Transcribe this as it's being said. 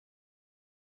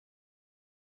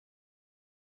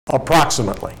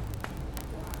approximately.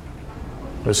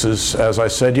 This is, as I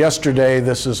said yesterday,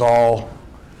 this is all,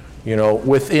 you know,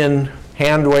 within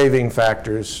hand-waving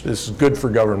factors. This is good for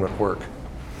government work.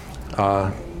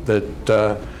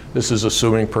 This is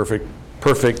assuming perfect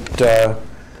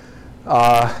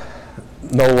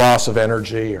no loss of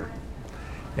energy or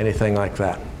anything like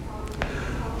that.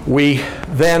 We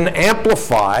then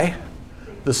amplify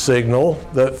the signal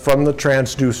from the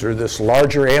transducer, this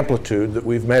larger amplitude that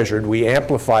we've measured. We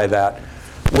amplify that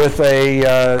with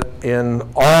in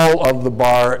all of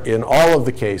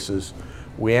the cases,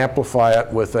 we amplify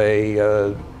it with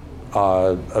a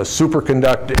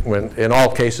superconducting, in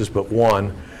all cases but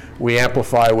one, we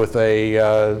amplify with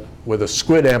a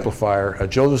squid amplifier, a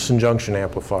Josephson junction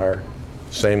amplifier,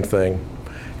 same thing,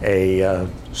 a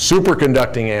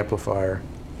superconducting amplifier,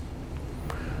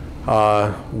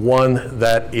 one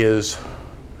that is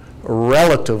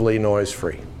relatively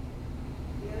noise-free.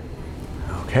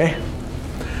 Okay.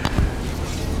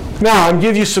 Now, I'm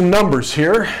give you some numbers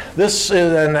here. This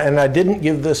is, and I didn't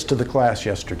give this to the class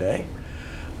yesterday,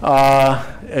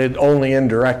 only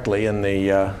indirectly in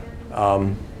the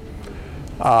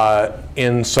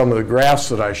in some of the graphs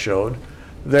that I showed.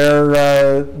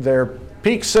 Their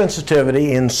peak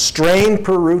sensitivity in strain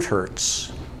per root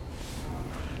hertz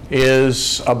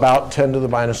is about 10 to the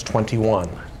minus 21.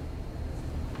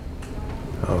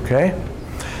 Okay.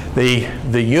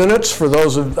 The units, for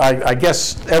those of, I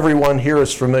guess everyone here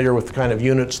is familiar with the kind of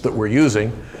units that we're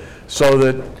using, so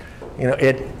that, you know,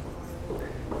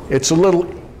 it's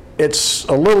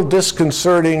a little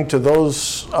disconcerting to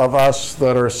those of us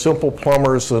that are simple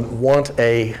plumbers that want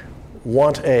a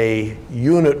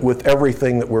unit with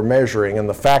everything that we're measuring, and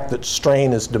the fact that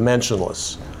strain is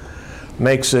dimensionless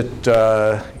makes it,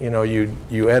 you know,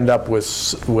 you end up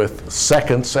with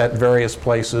seconds at various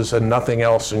places and nothing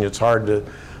else, and it's hard to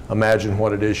imagine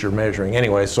what it is you're measuring.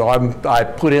 Anyway, so I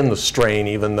put in the strain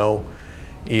even though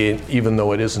it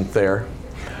isn't there.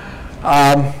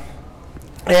 The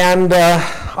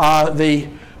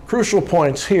crucial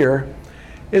points here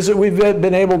is that we've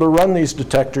been able to run these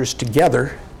detectors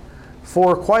together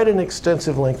for quite an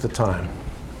extensive length of time.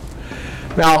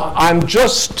 Now, I'm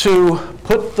just to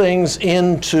put things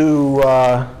into,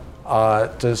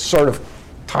 to sort of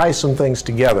tie some things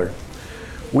together.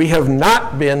 We have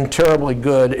not been terribly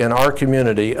good in our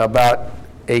community about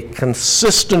a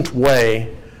consistent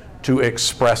way to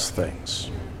express things.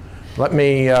 Let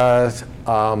me, so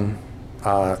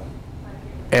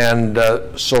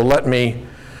let me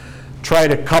try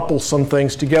to couple some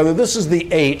things together. This is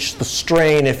the H, the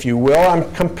strain, if you will.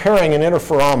 I'm comparing an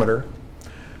interferometer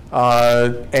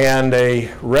and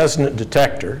a resonant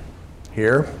detector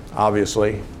here,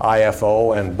 obviously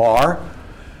IFO and bar.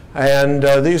 And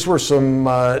these were some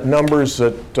numbers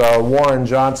that Warren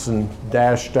Johnson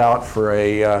dashed out for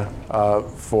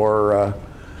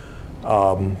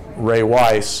Ray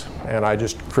Weiss, and I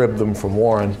just cribbed them from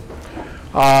Warren.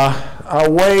 A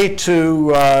way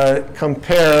to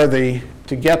compare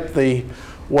to get the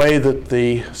way that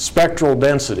the spectral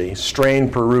density, strain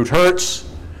per root hertz,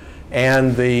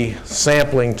 and the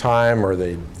sampling time, or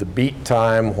the beat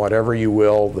time, whatever you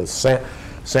will, the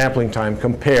sampling time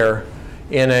compare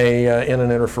in an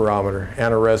interferometer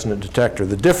and a resonant detector.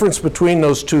 The difference between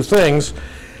those two things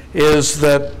is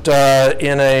that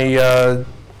in an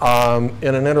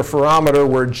interferometer,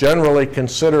 we're generally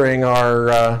considering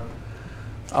our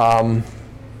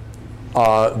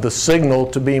the signal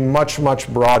to be much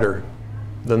broader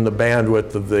than the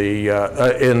bandwidth of the,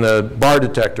 in the bar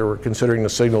detector, we're considering the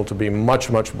signal to be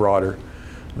much broader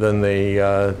than the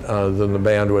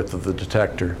bandwidth of the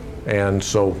detector. And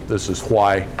so this is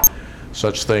why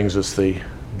such things as the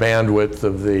bandwidth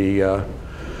of the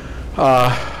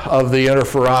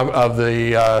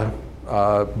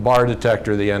bar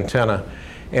detector, the antenna,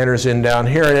 enters in down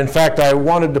here. And in fact, I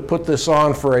wanted to put this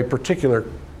on for a particular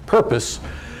purpose,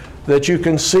 that you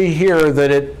can see here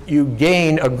that you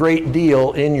gain a great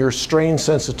deal in your strain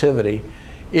sensitivity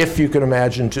if you can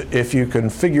if you can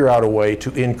figure out a way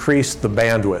to increase the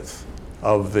bandwidth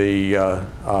of the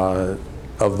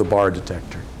bar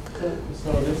detector.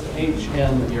 So this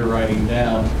HN that you're writing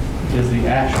down is the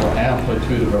actual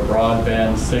amplitude of a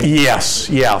broadband signal? Yes,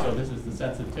 yeah. So this is the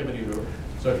sensitivity.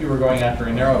 So if you were going after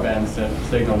a narrowband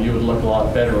signal, you would look a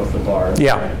lot better with the bars.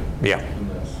 Yeah, right? yeah.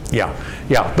 Yeah.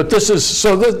 But this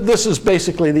is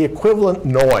basically the equivalent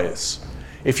noise.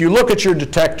 If you look at your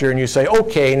detector and you say,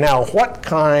 okay, now what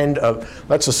kind of,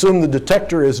 let's assume the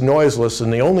detector is noiseless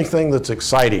and the only thing that's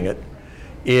exciting it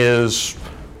is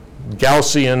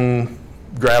Gaussian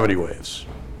gravity waves.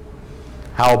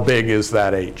 How big is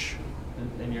that H?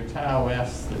 And you're tau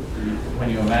s, when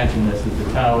you imagine this, is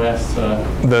the tau s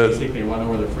basically 1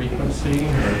 over the frequency?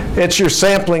 It's your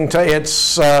sampling time.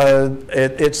 It's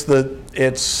the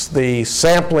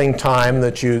sampling time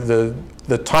that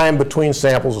the time between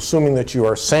samples, assuming that you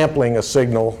are sampling a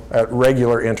signal at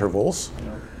regular intervals.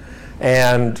 Yeah.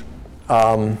 And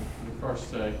of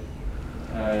course,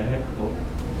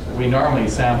 we normally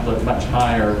sample at much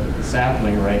higher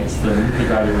sampling rates than the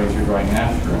guided rates you're going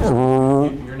after.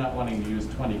 So you're not wanting to use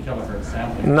 20 kilohertz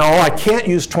sampling. No, I can't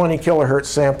use 20 kilohertz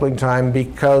sampling time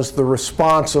because the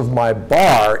response of my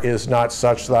bar is not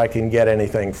such that I can get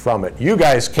anything from it. You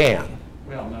guys can.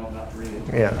 Well, no, not really.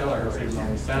 20 Yeah. kilohertz is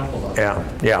only sampled on. Yeah,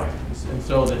 yeah. And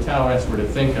so the tau s we're to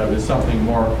think of is something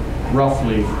more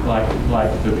roughly like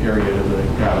the period of the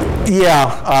gravity.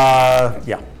 Yeah,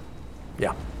 yeah.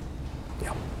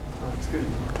 Good.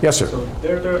 Yes, sir. So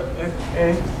delta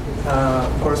FA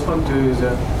correspond to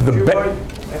the Q value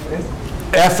FS?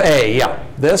 FA, yeah.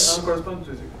 This? Correspond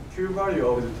to the Q value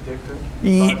of the detector?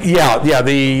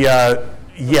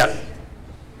 Yeah.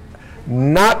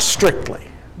 Not strictly,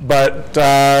 but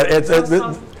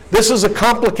this is a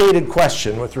complicated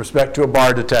question with respect to a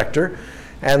bar detector,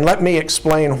 and let me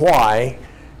explain why.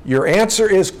 Your answer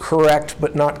is correct,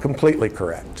 but not completely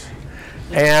correct.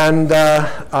 And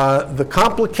the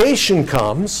complication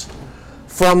comes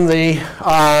from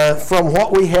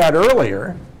what we had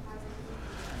earlier,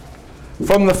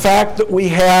 from the fact that we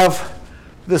have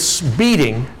this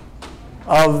beating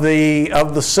of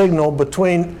the signal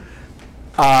between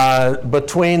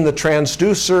the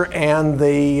transducer and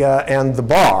the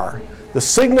bar. The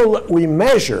signal that we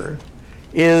measure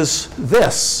is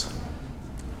this,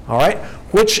 all right,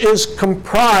 which is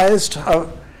comprised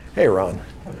of, hey Ron,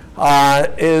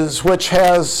 which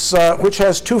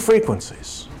has two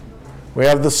frequencies. We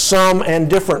have the sum and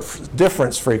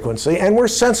difference frequency, and we're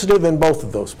sensitive in both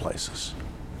of those places.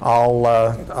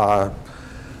 I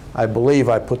believe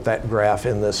I put that graph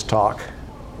in this talk.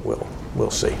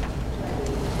 We'll see.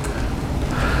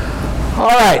 All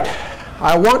right,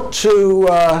 I want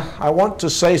to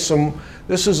say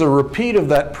this is a repeat of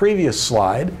that previous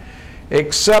slide,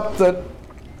 except that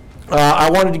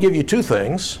I wanted to give you two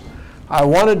things. I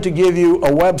wanted to give you a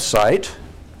website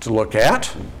to look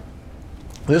at.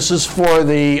 This is for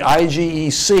the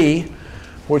IGEC,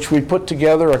 which we put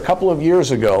together a couple of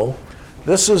years ago.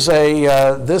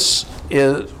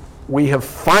 We have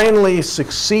finally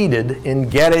succeeded in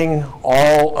getting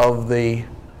all of the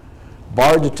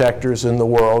bar detectors in the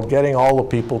world, getting all the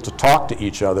people to talk to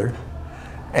each other,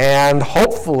 and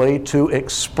hopefully to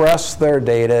express their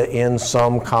data in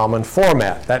some common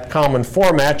format. That common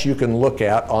format you can look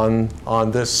at on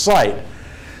this site.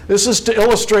 This is to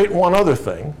illustrate one other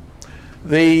thing.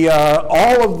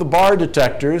 All of the bar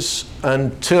detectors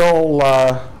until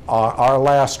our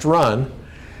last run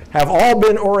have all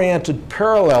been oriented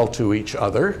parallel to each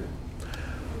other.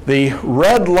 The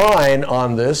red line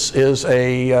on this is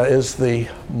the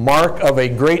mark of a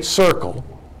great circle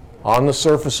on the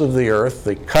surface of the Earth,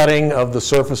 the cutting of the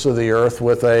surface of the Earth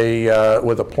with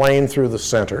a plane through the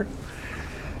center.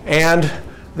 And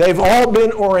they've all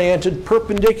been oriented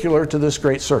perpendicular to this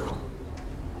great circle.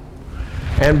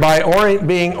 And by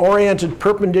being oriented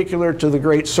perpendicular to the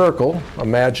great circle,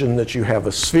 imagine that you have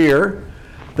a sphere,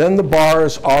 then the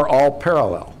bars are all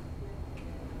parallel.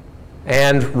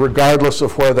 And regardless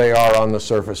of where they are on the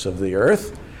surface of the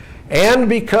Earth, and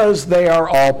because they are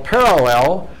all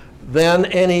parallel, then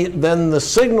the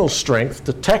signal strength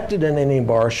detected in any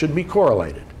bar should be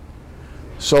correlated.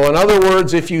 So in other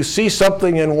words, if you see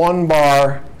something in one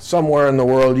bar somewhere in the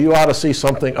world, you ought to see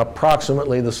something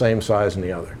approximately the same size in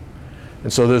the other.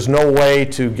 And so there's no way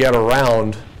to get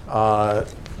around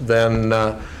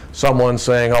someone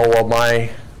saying, oh, well,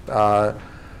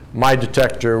 my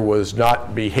detector was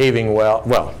not behaving well.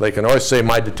 Well, they can always say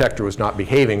my detector was not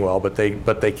behaving well, but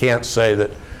they can't say that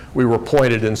we were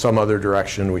pointed in some other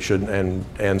direction we shouldn't,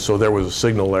 and so there was a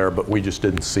signal there, but we just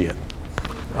didn't see it.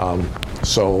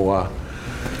 So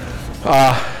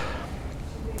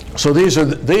these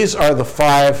are the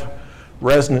 5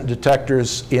 resonant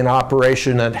detectors in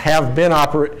operation and have been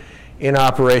in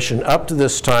operation up to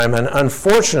this time. And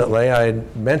unfortunately, I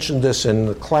mentioned this in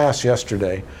the class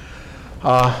yesterday.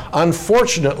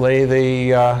 Unfortunately, this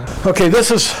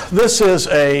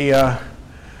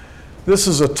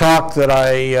is a talk that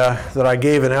I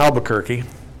gave in Albuquerque,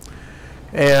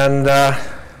 and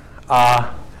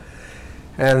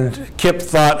Kip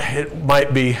thought it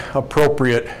might be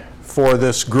appropriate for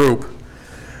this group.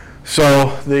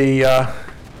 So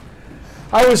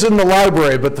I was in the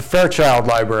library, but the Fairchild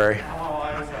Library. Oh,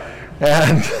 I'm sorry.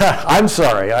 And I'm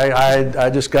sorry, I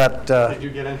just got... Did you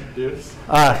get introduced?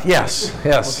 Yes,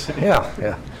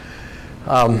 yeah.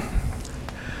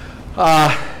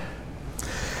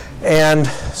 And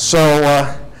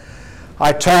so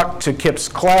I talked to Kip's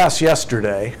class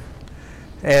yesterday,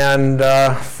 and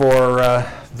for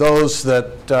those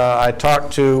that I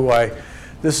talked to,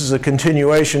 this is a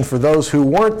continuation for those who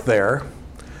weren't there.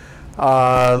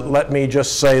 Let me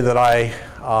just say that I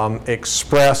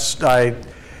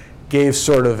gave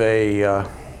sort of a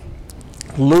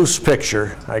loose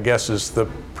picture, I guess is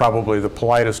probably the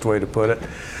politest way to put it,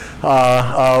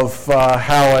 of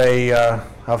how a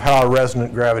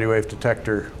resonant gravity wave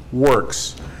detector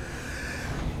works.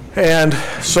 And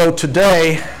so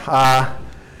today,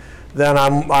 then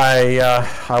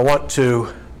I want to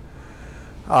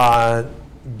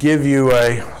give you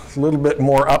a little bit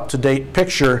more up-to-date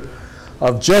picture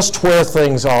of just where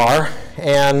things are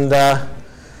and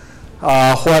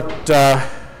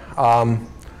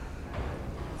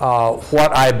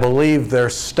what I believe their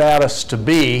status to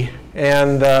be.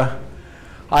 And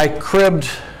I cribbed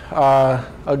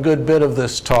a good bit of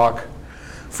this talk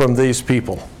from these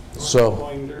people. So,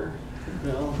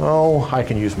 oh, I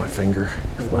can use my finger.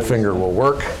 My finger will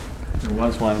work. There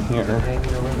was one here.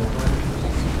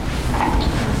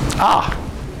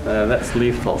 That's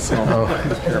lethal, so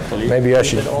carefully. Maybe I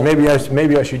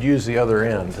should use the other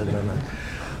end.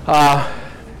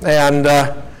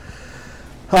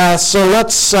 So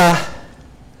let's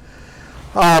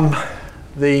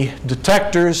the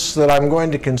detectors that I'm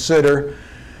going to consider.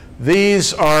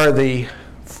 These are the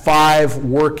 5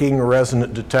 working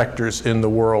resonant detectors in the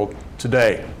world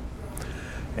today.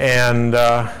 And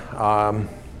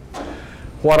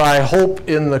what I hope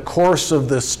in the course of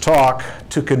this talk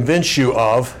to convince you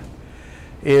of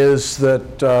is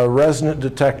that resonant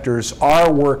detectors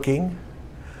are working.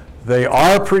 They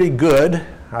are pretty good.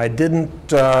 I didn't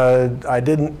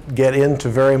get into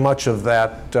very much of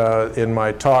that in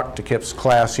my talk to Kip's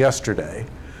class yesterday.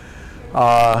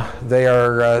 They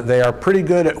are pretty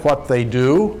good at what they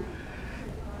do,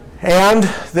 and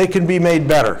they can be made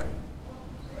better.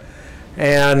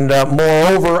 And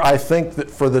moreover, I think that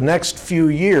for the next few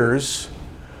years,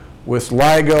 with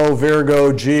LIGO,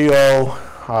 Virgo, GEO,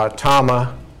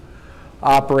 TAMA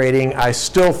operating, I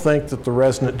still think that the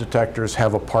resonant detectors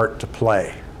have a part to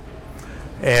play.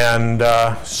 And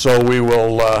so we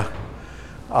will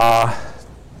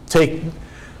take,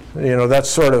 that's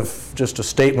sort of just a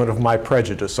statement of my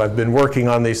prejudice. I've been working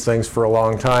on these things for a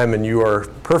long time, and you are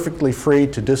perfectly free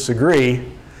to disagree.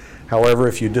 However,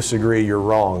 if you disagree, you're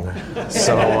wrong.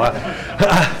 So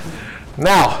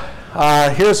now,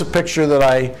 here's a picture that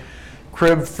I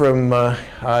cribbed from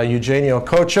Eugenio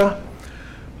Cocha.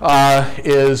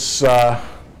 Is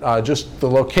just the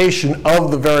location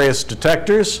of the various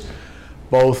detectors,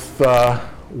 both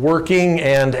working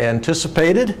and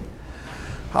anticipated.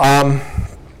 So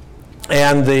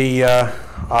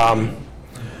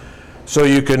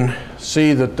you can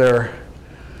see that they're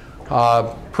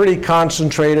pretty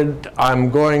concentrated. I'm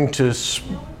going to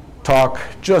talk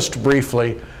just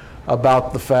briefly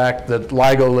about the fact that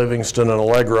LIGO, Livingston, and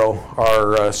Allegro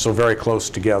are so very close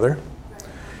together.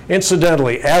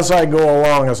 Incidentally, as I go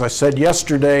along, as I said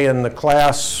yesterday in the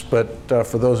class, but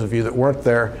for those of you that weren't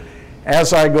there,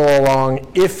 as I go along,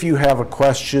 if you have a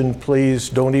question, please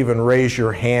don't even raise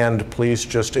your hand. Please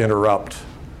just interrupt.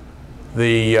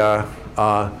 This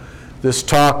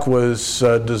talk was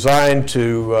designed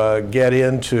to get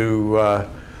into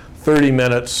 30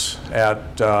 minutes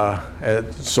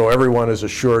so everyone is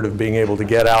assured of being able to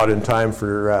get out in time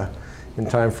for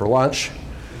lunch.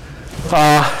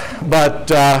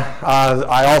 But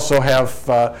I also have,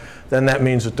 then that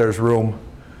means that there's room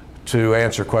to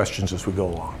answer questions as we go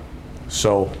along.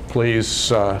 So please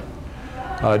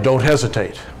don't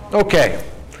hesitate. Okay.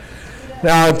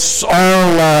 Now it's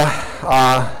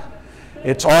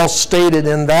all stated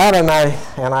in that, and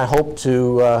I hope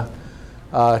to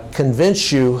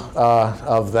convince you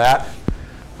of that.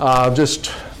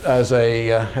 Just as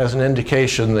an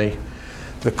indication,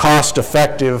 the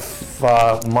cost-effective,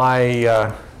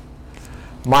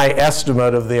 my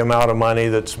estimate of the amount of money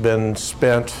that's been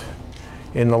spent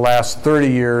in the last 30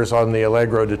 years on the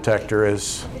Allegro detector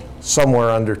is somewhere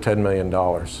under $10 million.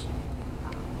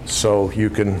 So you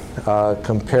can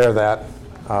compare that.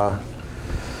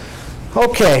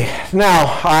 Okay,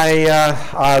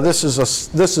 now this is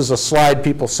a slide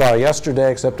people saw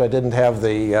yesterday, except I didn't have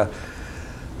the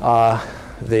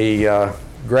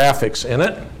graphics in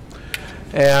it.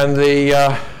 And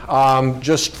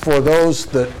just for those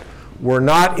that were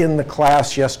not in the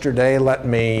class yesterday, let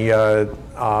me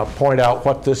point out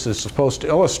what this is supposed to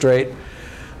illustrate.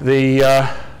 The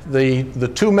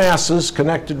the two masses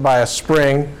connected by a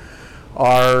spring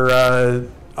are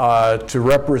to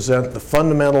represent the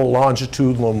fundamental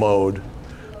longitudinal mode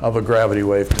of a gravity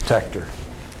wave detector,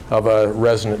 of a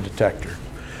resonant detector.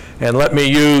 And let me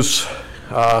use,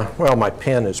 well, my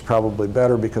pen is probably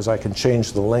better because I can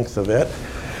change the length of it.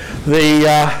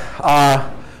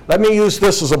 Let me use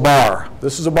this as a bar.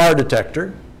 This is a bar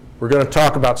detector. We're going to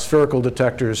talk about spherical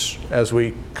detectors as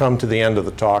we come to the end of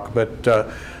the talk, but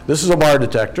this is a bar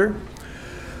detector.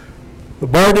 The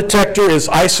bar detector is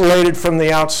isolated from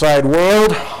the outside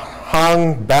world,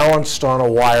 hung, balanced on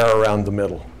a wire around the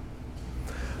middle.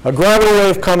 A gravity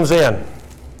wave comes in.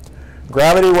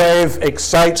 Gravity wave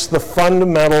excites the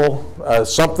fundamental,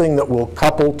 something that will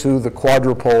couple to the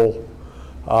quadrupole.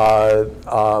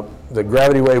 The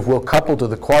gravity wave will couple to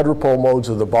the quadrupole modes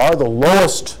of the bar. The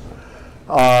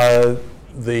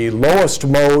lowest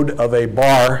mode of a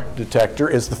bar detector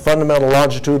is the fundamental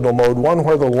longitudinal mode, one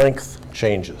where the length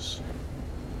changes,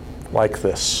 like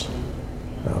this.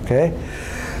 Okay?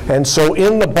 And so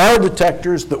in the bar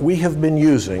detectors that we have been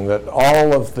using, that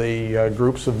all of the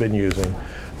groups have been using,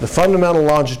 the fundamental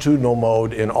longitudinal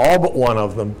mode in all but one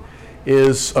of them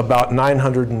is about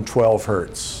 912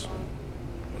 hertz.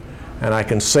 And I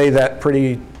can say that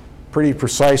pretty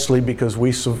precisely because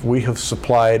we have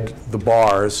supplied the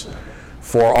bars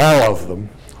for all of them,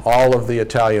 all of the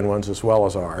Italian ones as well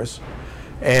as ours.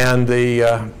 And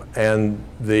the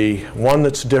one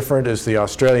that's different is the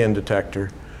Australian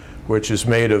detector, which is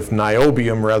made of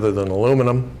niobium rather than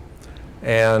aluminum.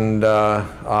 And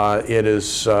it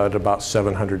is at about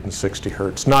 760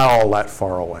 hertz, not all that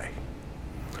far away.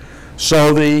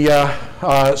 So,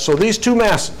 so these two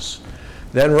masses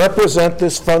then represent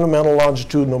this fundamental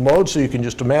longitudinal mode. So you can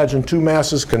just imagine two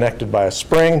masses connected by a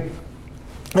spring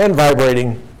and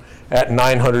vibrating at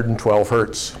 912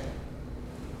 hertz.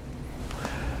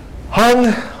 Hung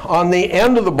on the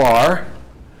end of the bar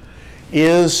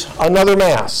is another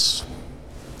mass.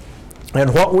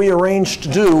 And what we arranged to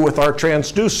do with our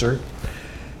transducer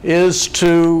is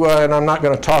to, and I'm not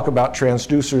going to talk about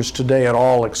transducers today at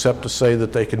all except to say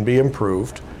that they can be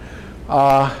improved.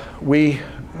 We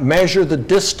measure the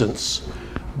distance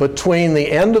between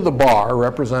the end of the bar,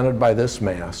 represented by this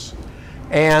mass,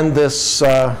 and this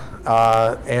the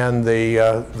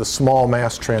small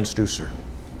mass transducer.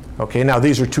 Okay, now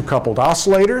these are two coupled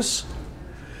oscillators.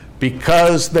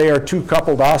 Because they are two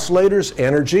coupled oscillators,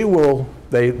 energy will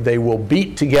they will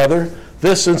beat together.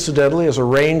 This, incidentally, is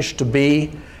arranged to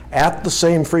be at the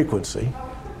same frequency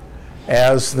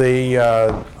as the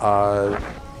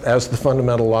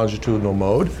fundamental longitudinal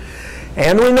mode.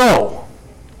 And we know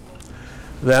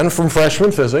then from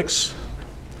freshman physics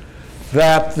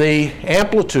that the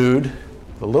amplitude,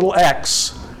 the little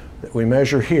x that we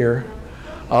measure here,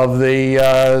 of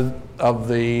the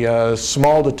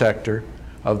small detector,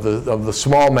 of the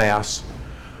small mass,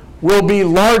 will be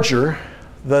larger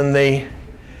than the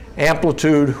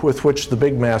amplitude with which the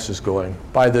big mass is going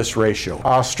by this ratio.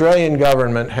 Australian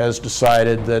government has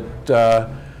decided that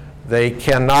they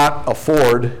cannot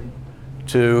afford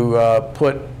to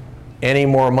put any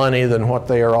more money than what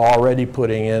they are already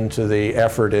putting into the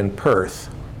effort in Perth.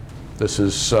 This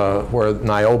is where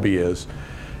Niobe is.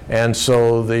 And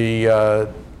so the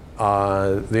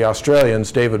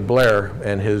Australians, David Blair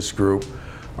and his group,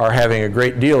 are having a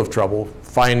great deal of trouble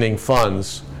finding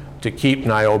funds to keep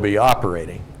Niobe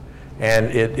operating. And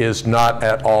it is not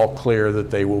at all clear that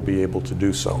they will be able to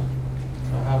do so.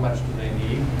 So how much do they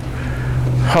need?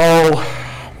 Oh,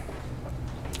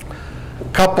 a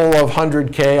couple of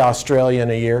 100K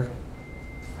Australian a year.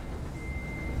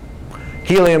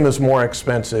 Helium is more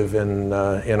expensive in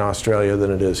Australia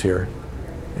than it is here.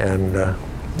 And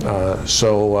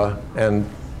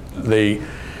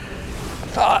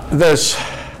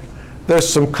there's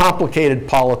some complicated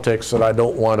politics that I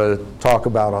don't want to talk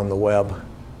about on the web,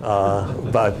 now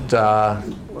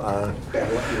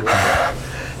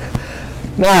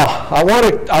I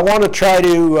want to try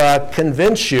to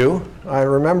convince you. I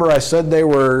remember I said they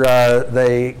were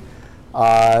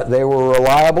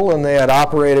reliable and they had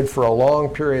operated for a long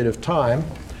period of time.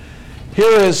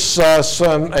 Here is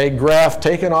a graph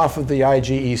taken off of the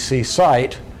IGEC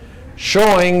site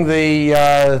showing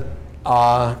the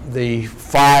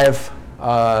 5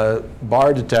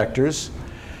 bar detectors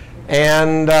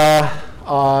and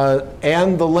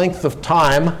the length of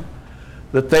time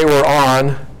that they were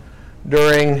on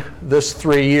during this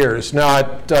 3 years. Now,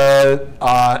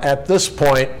 at this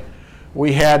point,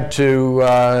 we had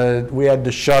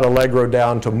to shut Allegro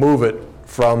down to move it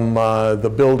from the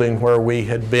building where we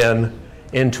had been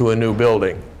into a new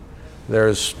building.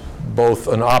 There's both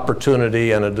an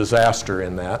opportunity and a disaster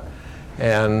in that.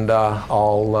 And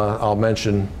I'll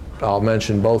mention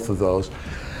both of those.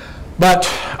 But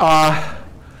I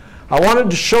wanted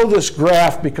to show this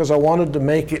graph because I wanted to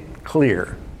make it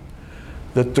clear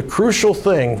that the crucial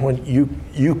thing, when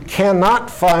you cannot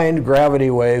find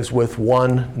gravity waves with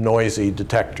one noisy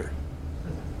detector.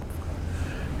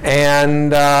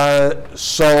 And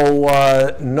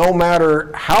so no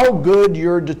matter how good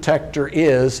your detector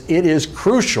is, it is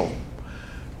crucial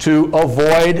to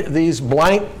avoid these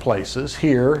blank places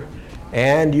here,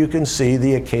 and you can see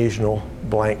the occasional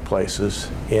blank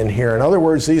places in here. In other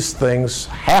words, these things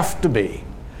have to be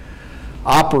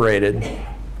operated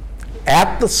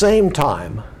at the same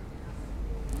time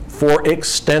for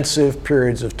extensive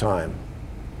periods of time.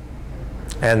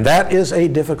 And that is a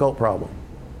difficult problem.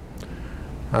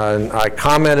 And I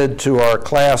commented to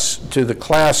the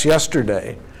class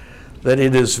yesterday that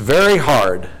it is very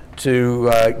hard to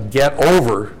get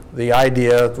over the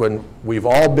idea when we've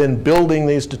all been building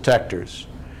these detectors.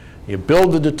 You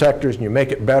build the detectors and you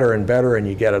make it better and better and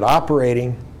you get it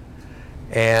operating,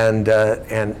 and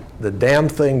the damn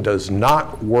thing does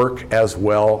not work as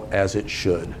well as it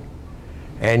should.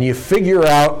 And you figure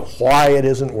out why it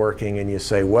isn't working and you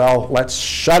say, well, let's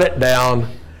shut it down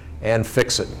and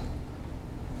fix it.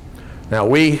 Now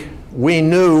we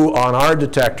knew on our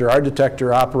detector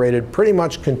operated pretty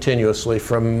much continuously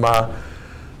from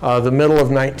the middle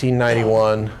of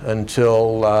 1991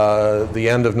 until the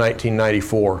end of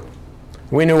 1994.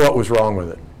 We knew what was wrong with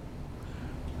it.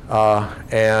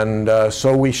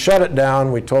 So we shut it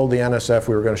down. We told the NSF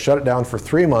we were going to shut it down for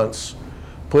 3 months,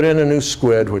 put in a new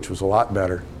squid, which was a lot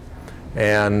better,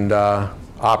 and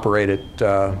operate it,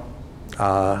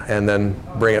 and then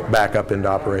bring it back up into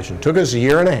operation. It took us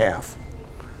 1.5 years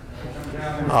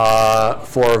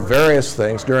for various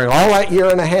things. During all that 1.5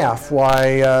 years,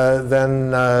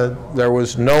 then there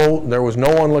was no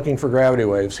one looking for gravity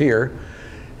waves here,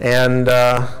 and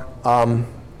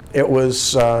it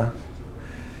was not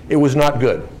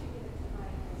good.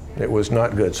 It was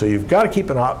not good. So you've got to keep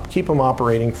them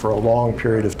operating for a long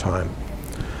period of time,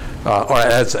 or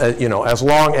as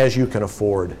long as you can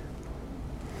afford.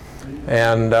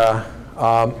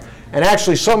 And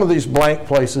actually, some of these blank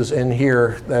places in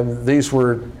here, these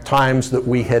were times that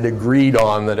we had agreed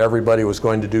on that everybody was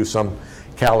going to do some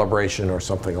calibration or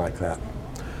something like that.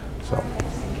 So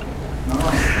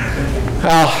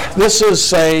this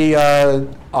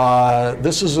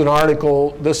is an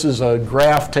article. This is a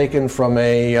graph taken from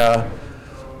a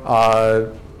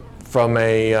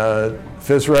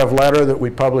PhysRev letter that we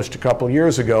published a couple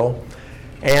years ago.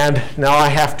 And now I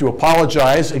have to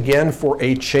apologize again for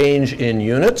a change in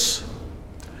units.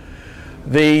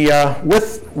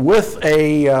 With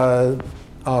a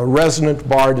resonant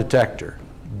bar detector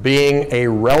being a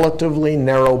relatively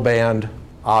narrow-band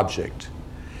object,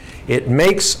 it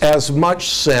makes as much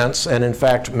sense, and in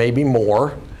fact maybe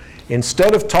more,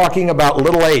 instead of talking about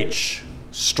little h,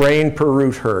 strain per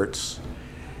root hertz,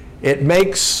 it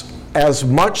makes as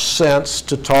much sense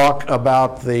to talk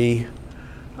about the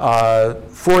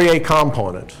Fourier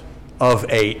component of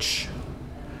h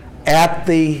at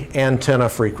the antenna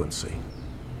frequency.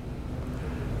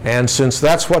 And since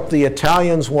that's what the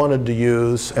Italians wanted to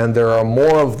use, and there are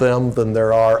more of them than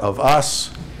there are of us,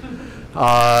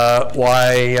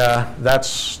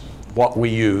 that's what we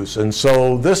use. And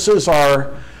so this is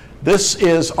our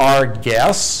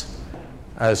guess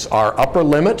as our upper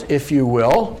limit, if you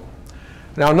will.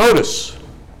 Now notice,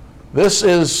 this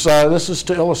is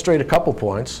to illustrate a couple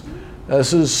points.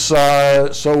 This is so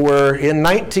we're in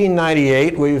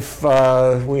 1998. We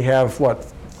have what,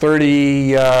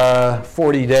 40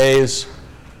 days,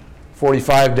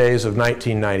 45 days of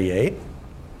 1998,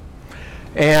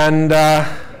 and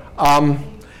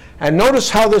notice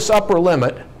how this upper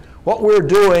limit. What we're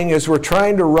doing is we're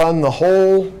trying to run the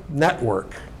whole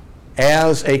network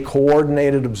as a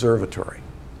coordinated observatory.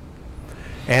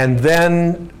 And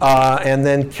then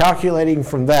calculating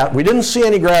from that, we didn't see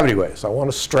any gravity waves. I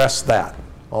want to stress that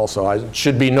also. There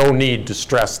should be no need to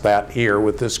stress that here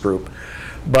with this group.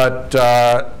 But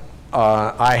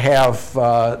I have,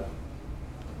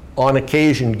 on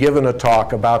occasion, given a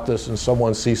talk about this, and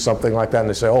someone sees something like that, and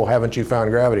they say, oh, haven't you found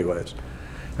gravity waves?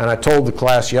 And I told the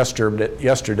class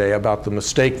yesterday about the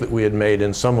mistake that we had made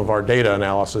in some of our data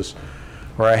analysis,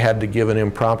 where I had to give an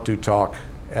impromptu talk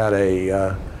at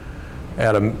a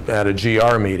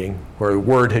GR meeting where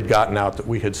word had gotten out that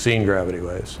we had seen gravity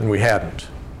waves, and we hadn't.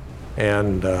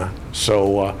 And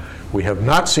so we have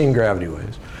not seen gravity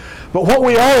waves. But what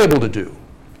we are able to do,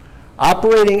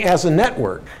 operating as a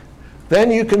network,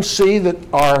 then you can see that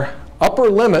our upper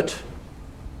limit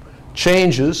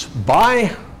changes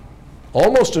by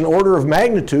almost an order of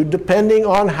magnitude, depending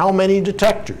on how many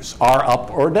detectors are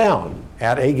up or down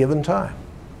at a given time.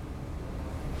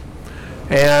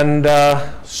 And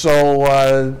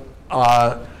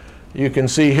you can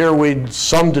see here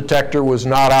some detector was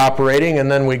not operating,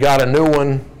 and then we got a new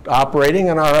one operating,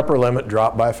 and our upper limit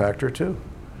dropped by a factor of 2.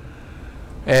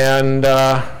 And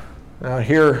now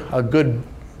here, a good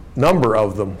number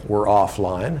of them were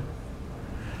offline,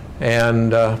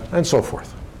 and so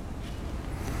forth.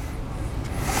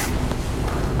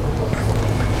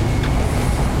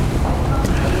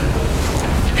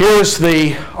 Here's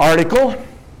the article,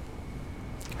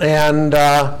 and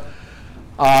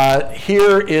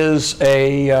here is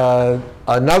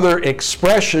another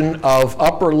expression of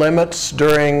upper limits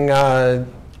during the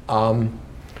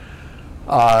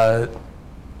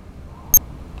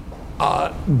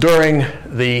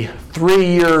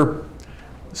 3-year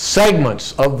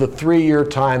segments of the 3-year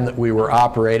time that we were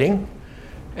operating.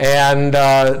 And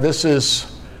this is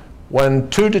when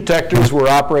 2 detectors were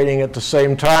operating at the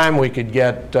same time. We could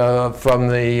get from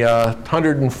the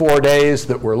 104 days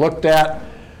that were looked at,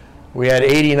 we had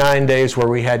 89 days where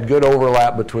we had good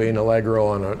overlap between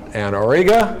Allegro and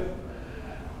Auriga.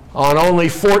 On only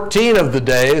 14 of the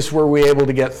days were we able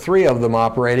to get 3 of them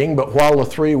operating, but while the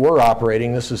 3 were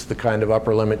operating, this is the kind of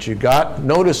upper limit you got.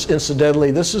 Notice,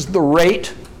 incidentally, this is the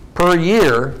rate per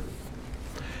year,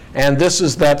 and this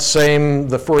is that same,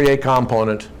 the Fourier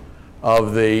component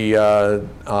of the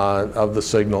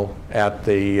signal at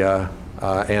the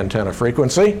antenna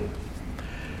frequency.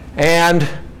 And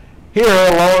here,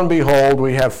 lo and behold,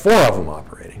 we have 4 of them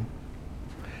operating.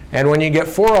 And when you get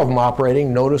 4 of them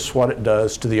operating, notice what it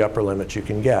does to the upper limit you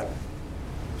can get.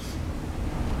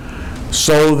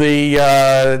 So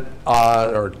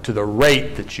or to the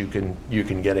rate that you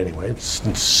can get anyway.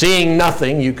 Seeing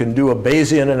nothing, you can do a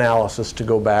Bayesian analysis to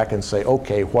go back and say,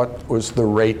 okay, what was the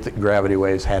rate that gravity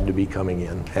waves had to be coming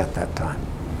in at that time?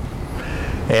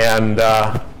 And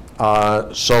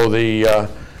so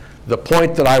the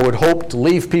point that I would hope to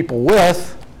leave people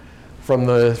with from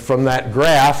that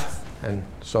graph, and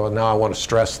so now I want to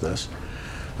stress this,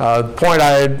 the point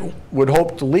I would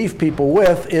hope to leave people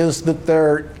with is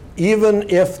that even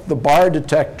if the bar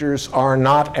detectors are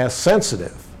not as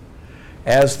sensitive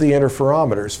as the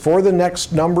interferometers, for the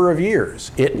next number of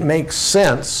years, it makes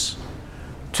sense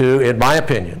to, in my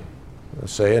opinion,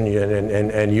 say,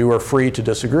 and you are free to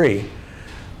disagree,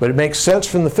 but it makes sense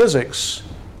from the physics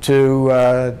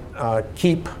to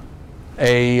keep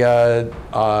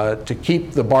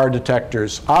the bar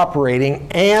detectors operating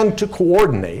and to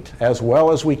coordinate as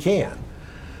well as we can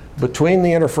between the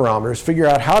interferometers, figure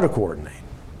out how to coordinate.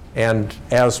 And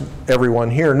as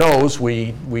everyone here knows,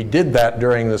 we did that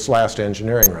during this last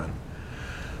engineering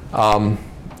run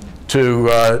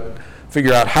to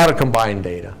figure out how to combine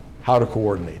data, how to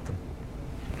coordinate them.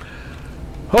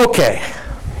 Okay.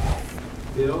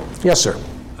 Bill? Yes, sir.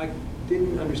 I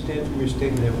didn't understand from your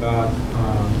statement about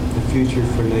the future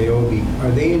for Niobe.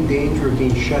 Are they in danger of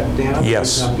being shut down?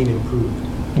 Yes. Or not being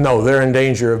improved? No, they're in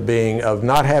danger of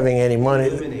not having any money,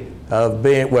 Eliminated.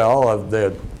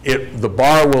 The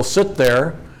bar will sit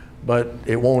there, but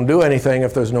it won't do anything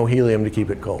if there's no helium to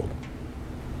keep it cold.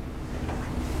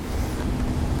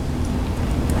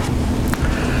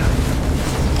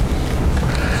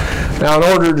 Now, in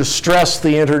order to stress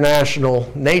the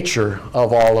international nature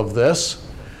of all of this,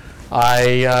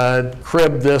 I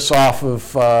cribbed this off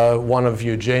of one of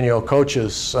Eugenio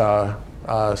Koch's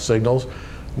signals.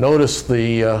 Notice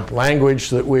the language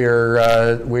that we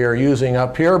are using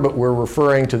up here, but we're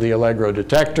referring to the Allegro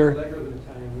detector. Allegro is an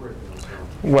Italian word.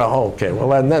 Well, okay.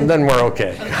 Well, then we're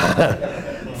okay.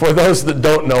 For those that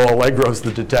don't know, Allegro's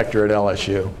the detector at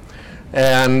LSU,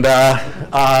 and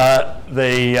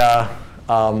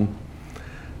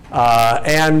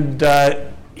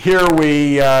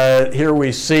here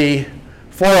we see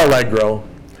for Allegro,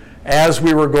 as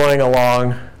we were going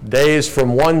along, days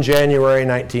from 1 January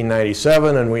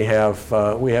 1997, and we have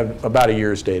about a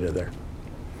year's data there.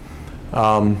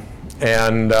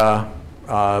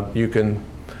 You can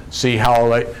see how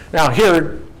late. Now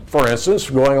here, for instance,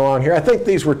 going along here, I think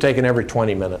these were taken every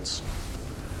 20 minutes,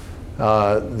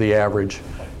 the average.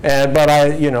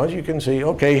 But you can see,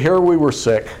 okay, here we were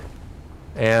sick,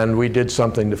 and we did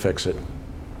something to fix it.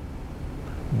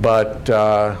 But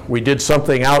we did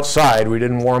something outside. We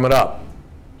didn't warm it up.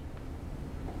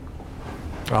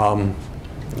 And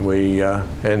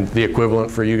the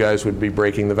equivalent for you guys would be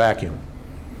breaking the vacuum.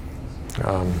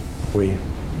 We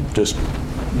just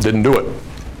didn't do it.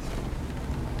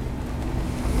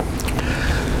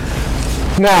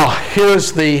 Now,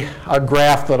 here's a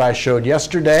graph that I showed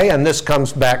yesterday, and this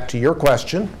comes back to your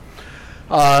question.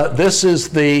 This is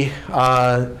the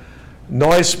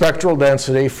noise spectral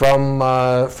density from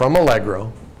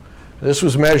Allegro. This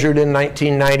was measured in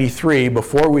 1993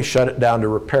 before we shut it down to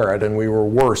repair it, and we were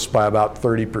worse by about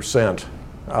 30%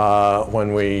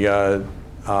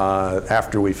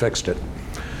 after we fixed it.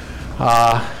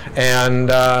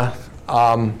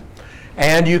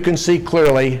 And you can see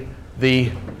clearly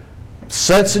the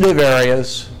sensitive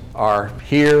areas are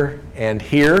here and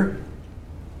here,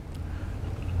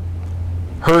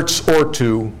 hertz or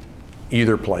 2,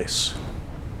 either place.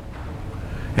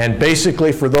 And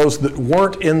basically, for those that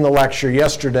weren't in the lecture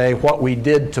yesterday, what we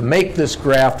did to make this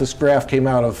graph came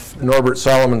out of Norbert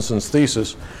Salomonson's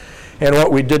thesis, and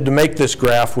what we did to make this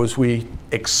graph was we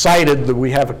excited that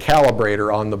we have a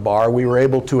calibrator on the bar. We were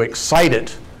able to excite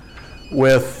it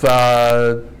with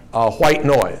white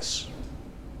noise.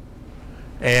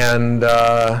 And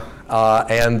then,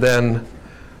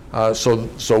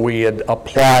 so we had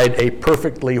applied a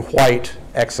perfectly white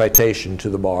excitation to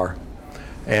the bar.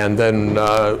 And then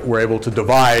we're able to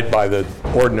divide by the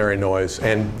ordinary noise.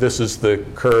 And this is the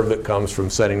curve that comes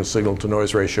from setting the signal to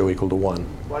noise ratio equal to 1.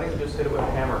 Why don't you just hit it with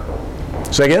a hammer?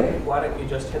 Say again? Why don't you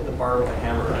just hit the bar with a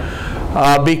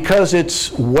hammer? Because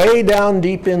it's way down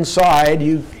deep inside.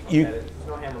 There's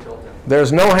no hammer built in.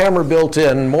 There's no hammer built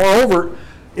in. Moreover,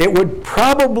 it would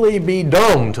probably be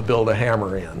dumb to build a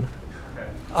hammer in.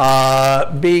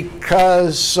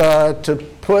 Because to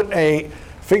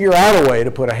figure out a way to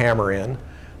put a hammer in,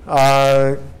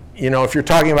 you know, if you're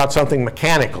talking about something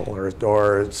mechanical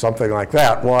or something like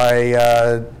that,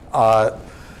 why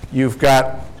you've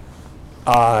got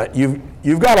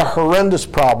a horrendous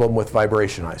problem with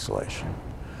vibration isolation.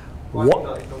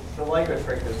 Well, the Leica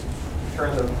trick is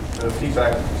turn the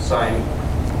feedback sign,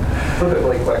 flip it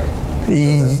really quick.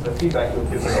 The feedback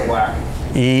loop gives it a whack.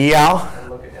 Yeah. And then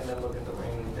look at the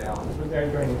ring down.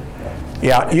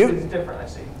 Yeah. It's different, I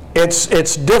see.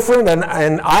 It's different,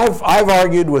 and I've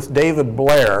argued with David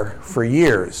Blair for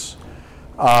years.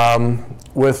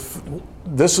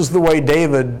 This is the way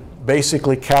David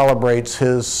basically calibrates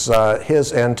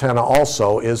his antenna.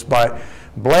 Also, is by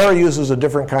Blair uses a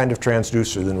different kind of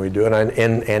transducer than we do, and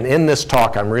in this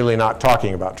talk I'm really not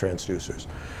talking about transducers.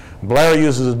 Blair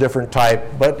uses a different type,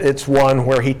 but it's one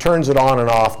where he turns it on and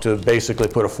off to basically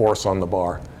put a force on the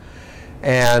bar.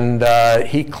 And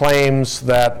he claims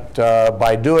that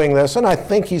by doing this, and I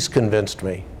think he's convinced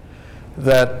me,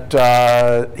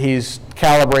 that he's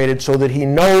calibrated so that he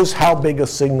knows how big a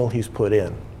signal he's put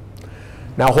in.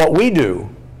 Now what we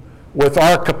do with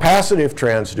our capacitive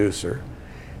transducer,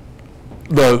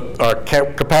 our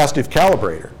capacitive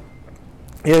calibrator,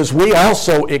 is we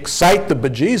also excite the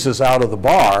bejesus out of the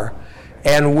bar,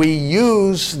 and we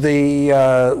use the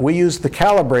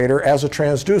calibrator as a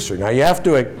transducer. Now you have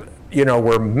to, you know,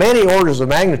 we're many orders of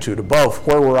magnitude above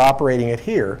where we're operating it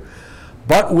here,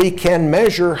 but we can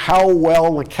measure how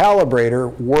well the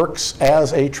calibrator works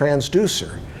as a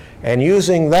transducer. And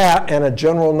using that and a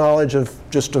general knowledge of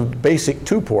just a basic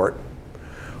 2-port,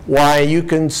 why you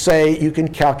can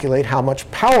calculate how much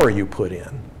power you put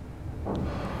in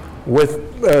with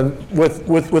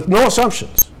no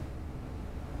assumptions.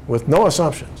 With no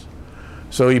assumptions.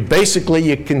 So you can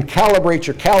calibrate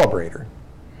your calibrator,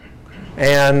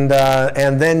 and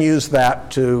then use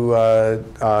that to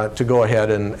go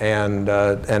ahead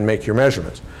and make your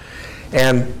measurements.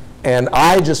 And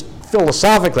I just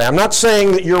philosophically, I'm not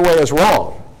saying that your way is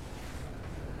wrong,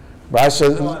 but I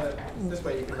said this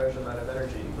way you can measure the amount of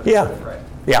energy. Yeah.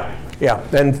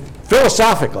 And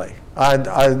philosophically,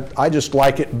 I just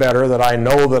like it better that I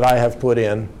know that I have put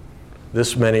in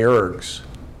this many ergs.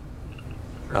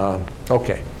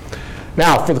 Okay.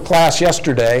 Now, for the class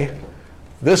yesterday,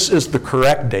 this is the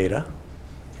correct data.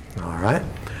 All right.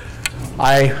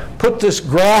 I put this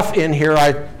graph in here.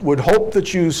 I would hope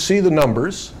that you see the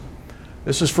numbers.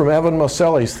 This is from Evan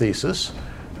Moselli's thesis.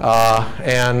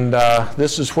 And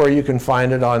this is where you can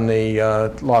find it on the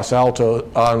Los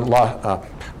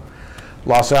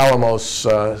Alamos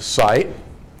site.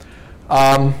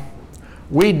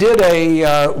 We did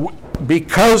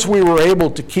because we were able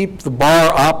to keep the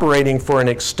bar operating for an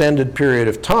extended period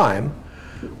of time,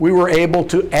 we were able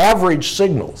to average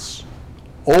signals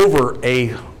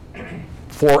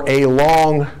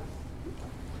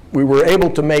we were able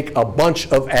to make a bunch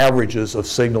of averages of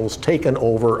signals taken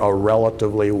over a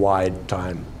relatively wide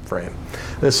time frame.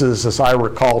 This is, as I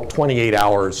recall, 28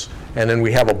 hours, and then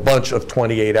we have a bunch of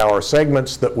 28-hour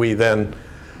segments that we then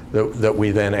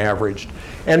averaged.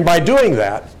 And by doing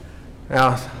that,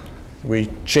 now we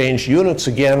changed units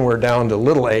again. We're down to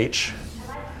little h,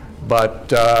 but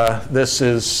this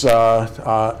is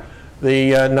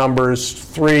the numbers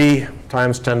 3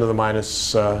 times 10 to the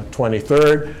minus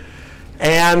 23rd.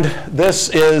 And this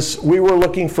is, we were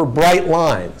looking for bright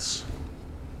lines.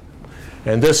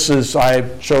 And this is, I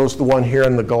chose the one here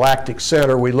in the galactic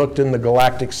center. We looked in the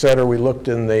galactic center, we looked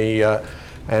in the,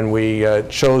 and we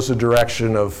chose the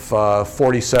direction of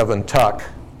 47 Tuc,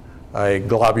 a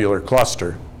globular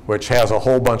cluster, which has a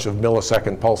whole bunch of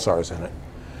millisecond pulsars in it.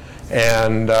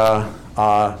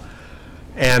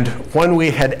 And when we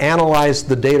had analyzed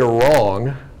the data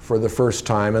wrong for the first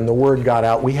time and the word got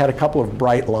out, we had a couple of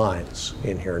bright lines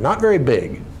in here. Not very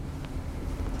big,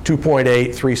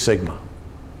 2.8, 3 sigma,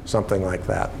 something like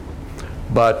that.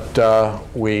 But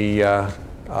we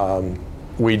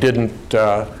didn't,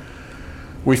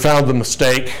 we found the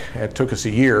mistake. It took us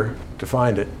a year to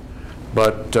find it,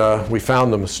 but we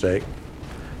found the mistake.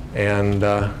 And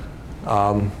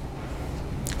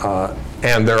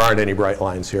there aren't any bright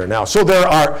lines here now. So there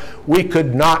are, we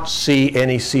could not see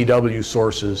any CW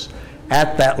sources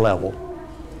at that level,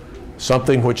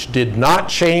 something which did not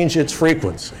change its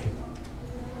frequency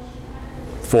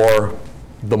for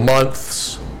the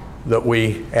months that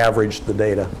we averaged the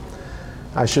data.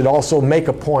 I should also make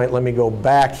a point. Let me go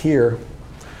back here.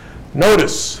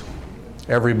 Notice,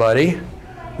 everybody,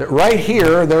 that right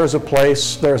here, there's a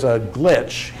place, there's a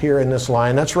glitch here in this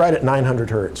line. That's right at 900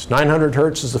 hertz. 900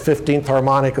 hertz is the 15th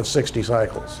harmonic of 60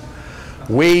 cycles.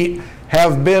 We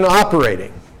have been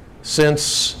operating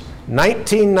since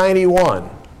 1991,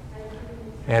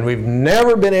 and we've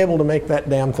never been able to make that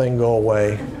damn thing go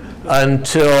away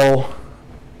until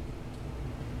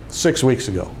 6 weeks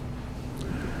ago,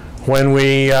 when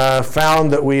we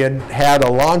found that we had a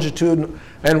longitude.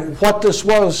 And what this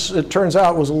was, it turns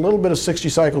out, was a little bit of 60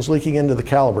 cycles leaking into the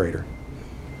calibrator.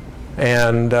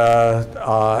 And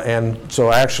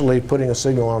so actually putting a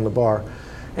signal on the bar.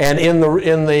 And in the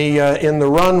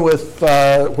run with,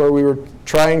 where we were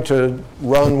trying to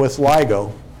run with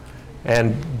LIGO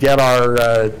and get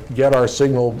our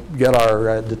signal, get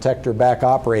our detector back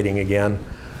operating again,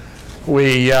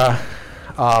 we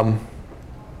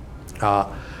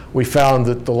found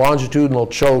that the longitudinal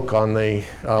choke on the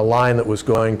line that was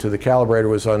going to the calibrator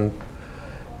was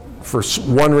for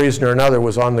one reason or another,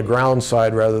 was on the ground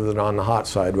side rather than on the hot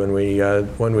side when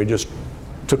we just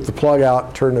took the plug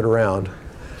out, turned it around,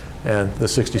 and the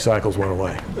 60 cycles went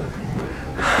away.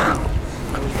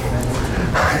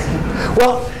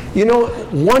 Well, you know,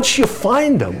 once you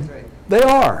find them, they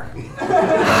are.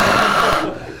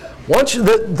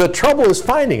 The trouble is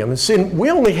finding them. And see,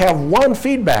 we only have one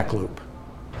feedback loop.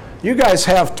 You guys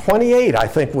have 28, I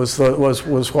think, was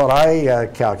what I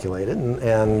calculated.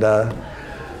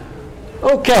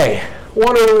 Okay,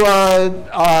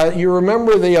 you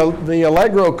remember the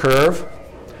Allegro curve?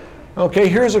 Okay,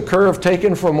 here's a curve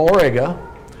taken from Auriga,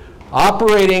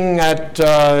 operating at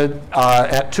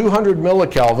 200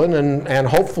 millikelvin, and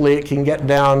hopefully it can get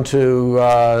down to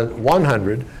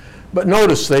 100. But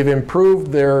notice they've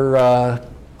improved their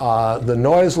the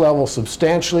noise level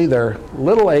substantially. Their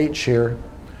little h here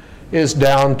is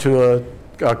down to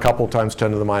a couple times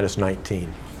 10 to the minus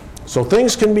 19. So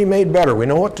things can be made better. We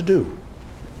know what to do.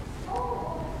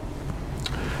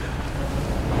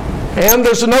 And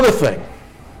there's another thing.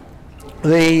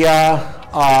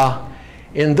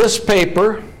 In this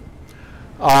paper,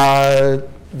 the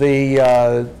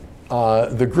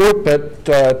group at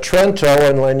Trento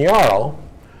and Legnaro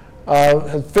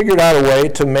have figured out a way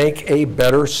to make a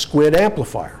better squid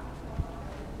amplifier.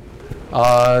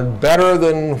 Better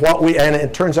than what we, and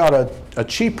it turns out a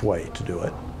cheap way to do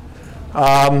it.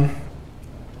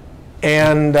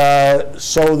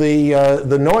 So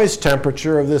the noise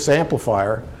temperature of this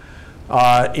amplifier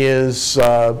is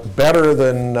better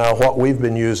than what we've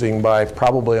been using by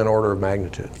probably an order of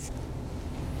magnitude.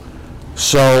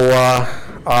 So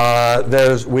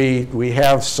we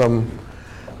have some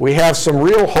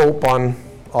real hope on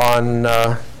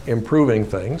improving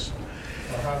things.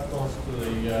 Well, how close to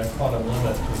the quantum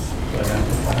limit is that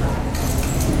amplifier?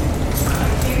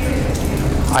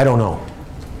 I don't know.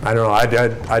 I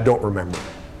don't remember.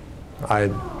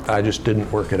 I just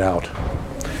didn't work it out.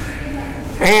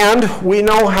 And we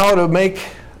know how to make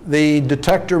the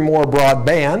detector more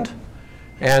broadband.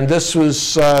 And this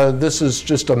is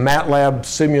just a MATLAB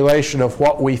simulation of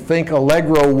what we think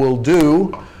Allegro will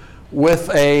do with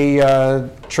a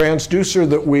transducer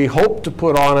that we hope to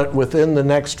put on it within the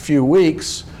next few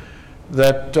weeks,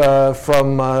 that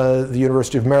from the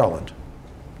University of Maryland.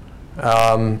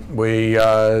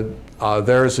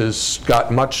 Theirs has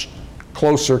got much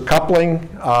closer coupling,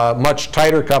 much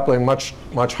tighter coupling, much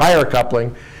higher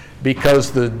coupling,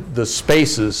 because the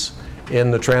spaces in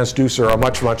the transducer are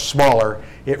much, much smaller.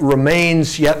 It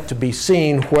remains yet to be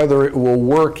seen whether it will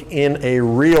work in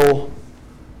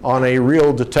on a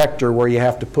real detector where you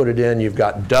have to put it in. You've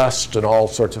got dust and all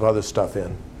sorts of other stuff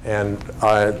in. And,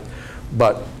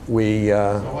 but we...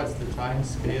 So what's the time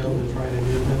scale to try to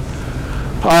do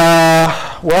this?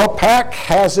 Well, PAC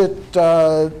has it,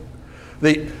 the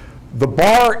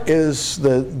bar is,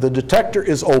 the detector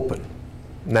is open.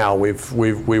 Now, we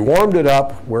warmed it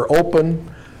up, we're open.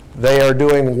 They are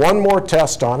doing one more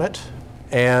test on it,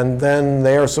 and then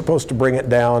they are supposed to bring it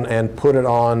down and put it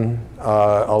on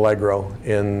Allegro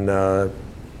in,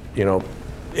 you know,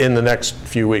 in the next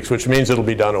few weeks, which means it'll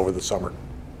be done over the summer.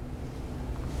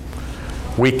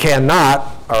 We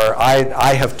cannot, or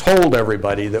I have told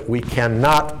everybody that we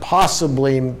cannot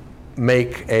possibly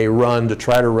make a run to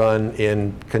try to run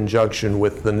in conjunction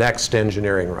with the next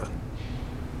engineering run.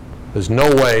 There's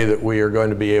no way that we are going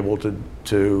to be able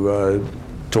to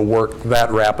work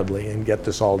that rapidly and get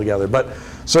this all together. But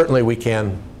certainly we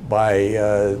can by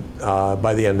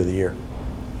the end of the year.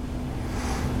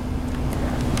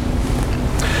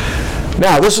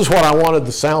 Now, this is what I wanted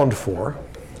the sound for.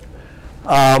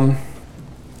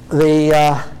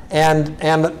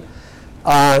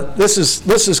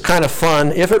 This is kind of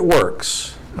fun if it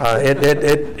works.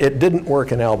 It didn't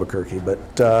work in Albuquerque, but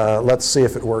let's see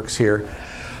if it works here.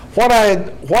 What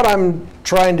I'm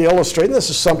trying to illustrate, and this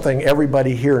is something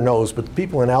everybody here knows, but the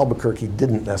people in Albuquerque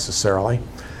didn't necessarily.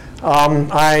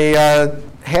 I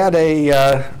had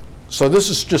so this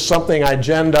is just something I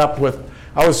genned up with.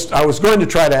 I was going to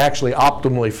try to actually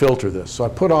optimally filter this. So I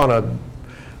put on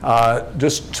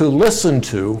just to listen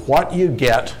to what you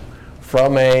get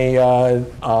from a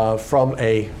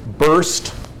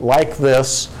burst like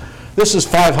this. This is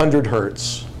 500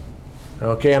 hertz.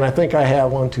 Okay, and I think I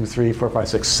have 1, 2, 3, 4, 5,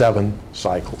 6, 7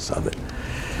 cycles of it.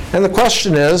 And the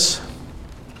question is,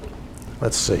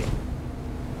 let's see.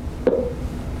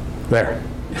 There.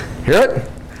 Hear it?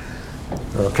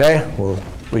 Okay, well,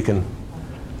 we can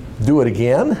do it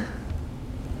again.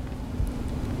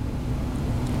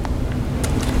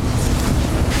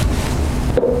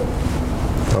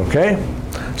 Okay,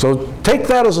 so take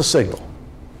that as a signal.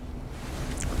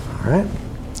 All right.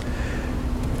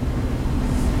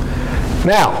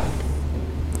 Now,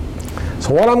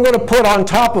 so what I'm going to put on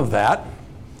top of that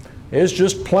is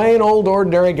just plain old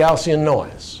ordinary Gaussian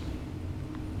noise.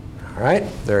 All right,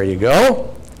 there you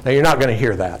go. Now you're not going to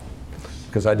hear that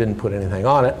because I didn't put anything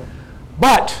on it.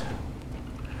 But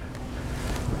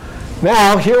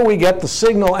now here we get the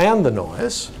signal and the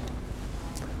noise.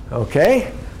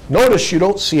 Okay, notice you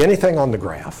don't see anything on the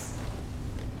graph.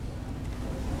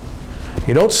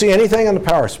 You don't see anything on the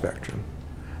power spectrum.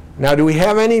 Now, do we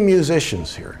have any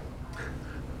musicians here?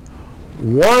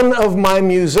 One of my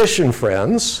musician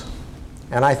friends,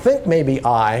 and I think maybe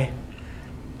I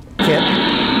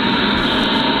can't.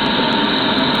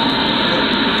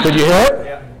 Did you hear it?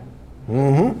 Yeah.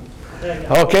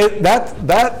 Mm-hmm. Okay,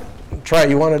 that, try it.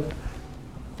 You want to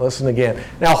listen again.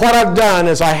 Now, what I've done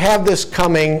is I have this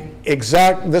coming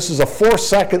exact, this is a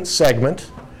 4-second segment,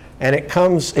 and it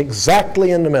comes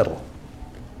exactly in the middle.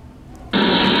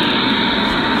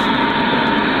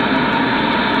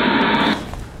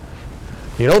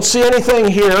 You don't see anything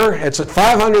here. It's at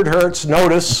 500 hertz.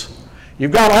 Notice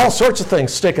you've got all sorts of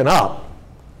things sticking up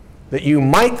that you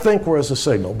might think was a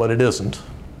signal, but it isn't.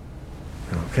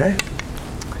 Okay.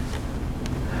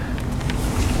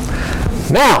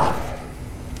 Now,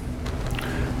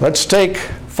 let's take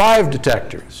 5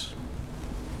 detectors.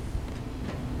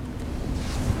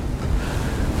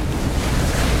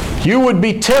 You would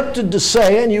be tempted to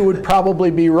say, and you would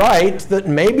probably be right, that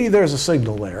maybe there's a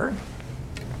signal there.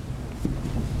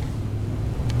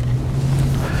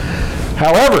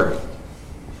 However,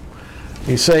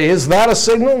 you say, is that a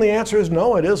signal? And the answer is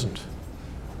no, it isn't.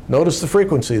 Notice the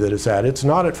frequency that it's at. It's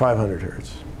not at 500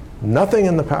 hertz. Nothing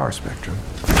in the power spectrum.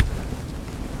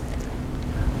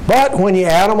 But when you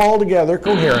add them all together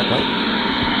coherently,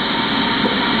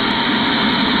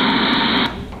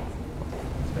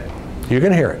 you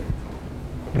can hear it.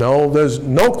 No, there's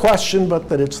no question but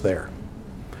that it's there.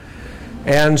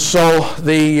 And so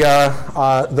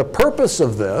the purpose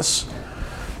of this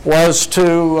was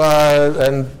to,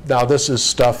 and now this is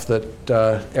stuff that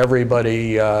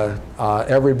everybody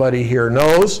here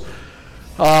knows,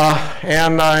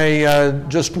 and I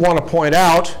just want to point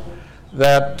out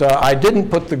that I didn't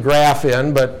put the graph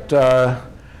in, but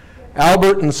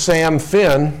Albert and Sam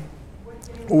Finn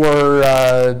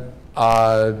were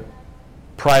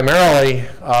primarily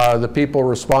the people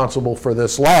responsible for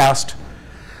this last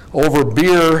over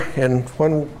beer. And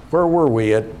where were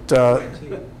we at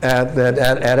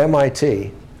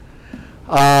MIT?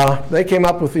 they came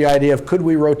up with the idea of could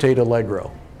we rotate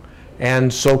Allegro?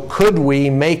 And so could we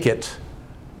make it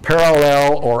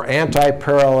parallel or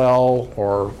anti-parallel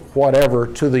or whatever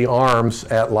to the arms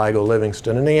at LIGO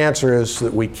Livingston? And the answer is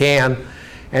that we can.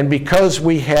 And because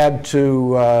we had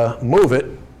to move it,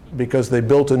 because they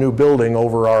built a new building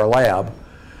over our lab,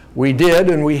 we did,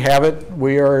 and we have it.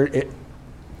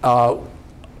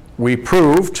 We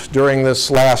proved during this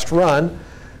last run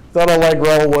that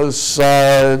Allegro was,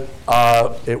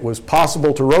 it was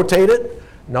possible to rotate it.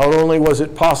 Not only was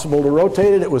it possible to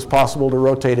rotate it, it was possible to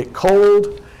rotate it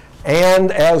cold.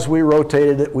 And as we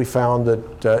rotated it, we found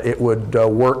that it would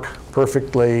work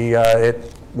perfectly.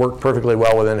 It worked perfectly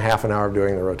well within half an hour of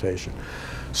doing the rotation.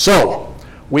 So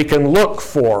we can look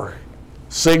for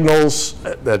signals,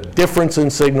 the difference in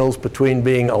signals between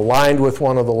being aligned with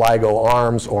one of the LIGO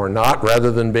arms or not,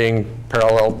 rather than being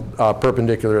parallel,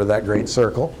 perpendicular to that great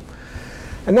circle.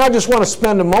 And now I just want to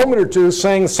spend a moment or two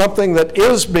saying something that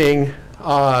is being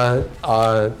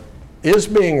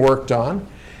worked on.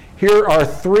 Here are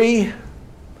 3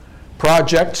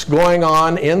 projects going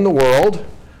on in the world.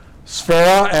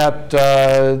 Sfera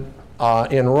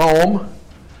in Rome,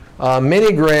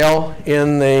 Mini-Grail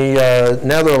in the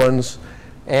Netherlands,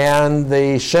 and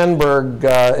the Schoenberg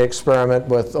experiment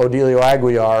with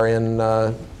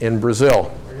CaJAGWR in Brazil.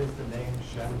 Where is the name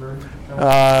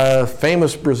Schoenberg?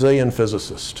 Famous Brazilian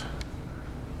physicist.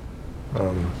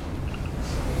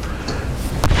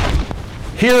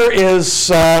 Here is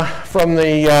from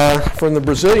the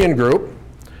Brazilian group.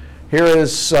 Here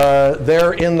is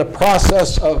they're in the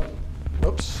process of.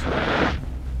 Oops.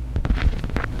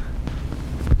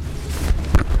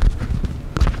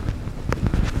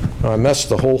 I messed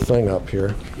the whole thing up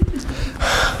here.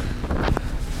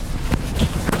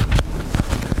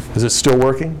 Is it still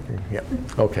working? Yeah.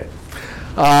 Okay.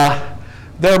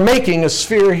 They're making a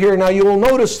sphere here. Now you will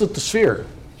notice that the sphere,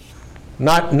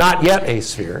 not yet a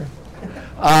sphere.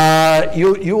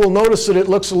 You will notice that it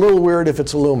looks a little weird if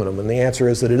it's aluminum, and the answer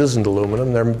is that it isn't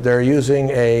aluminum. They're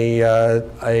using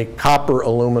a copper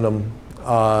aluminum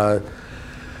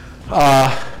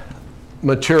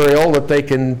material that they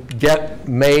can get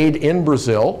made in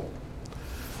Brazil.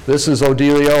 This is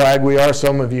Odilio Aguiar.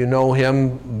 Some of you know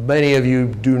him. Many of you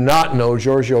do not know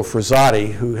Giorgio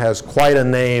Frassati, who has quite a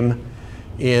name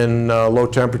in low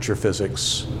temperature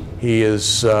physics. He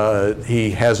has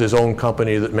his own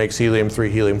company that makes helium-3,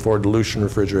 helium-4 dilution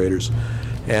refrigerators,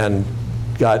 and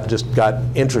just got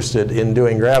interested in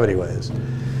doing gravity waves.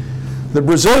 The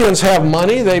Brazilians have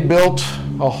money. They built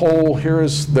a whole,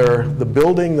 here's the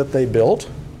building that they built.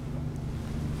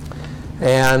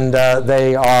 And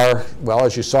they are, well,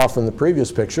 as you saw from the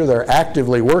previous picture, they're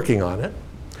actively working on it.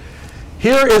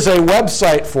 Here is a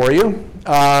website for you,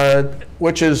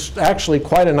 which is actually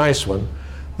quite a nice one.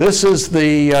 This is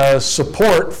the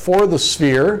support for the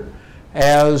sphere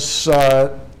as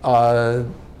that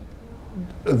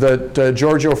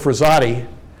Giorgio Frassati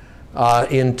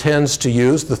intends to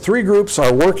use. The 3 groups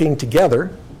are working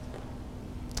together.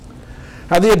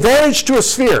 Now, the advantage to a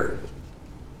sphere.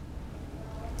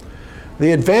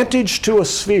 The advantage to a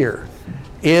sphere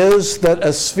is that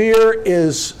a sphere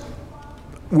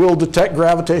will detect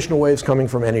gravitational waves coming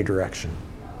from any direction.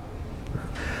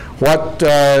 What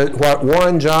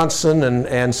Warren Johnson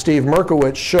and Steve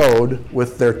Merkowitz showed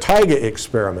with their TIGA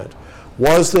experiment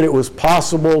was that it was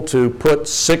possible to put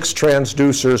 6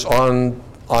 transducers on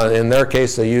in their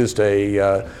case, they used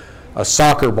a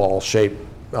soccer ball shaped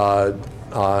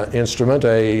instrument.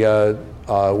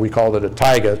 We called it a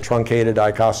TIGA, truncated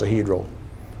icosahedral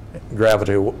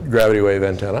gravity wave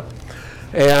antenna,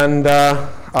 and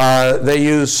they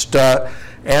used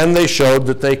and they showed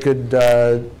that they could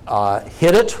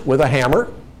hit it with a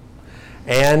hammer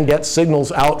and get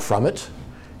signals out from it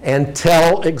and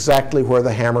tell exactly where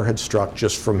the hammer had struck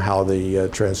just from how the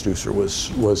transducer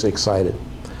was excited.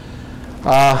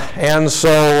 And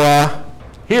so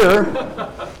here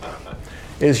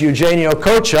is Eugenio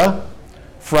Coccia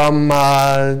from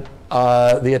the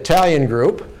Italian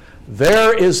group.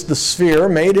 There is the sphere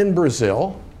made in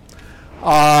Brazil,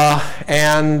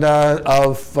 and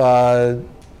of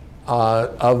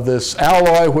this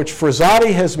alloy, which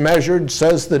Frassati has measured,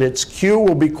 says that its Q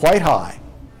will be quite high.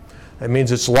 That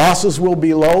means its losses will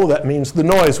be low. That means the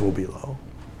noise will be low.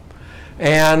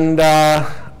 And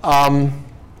I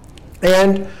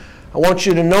want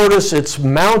you to notice it's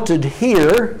mounted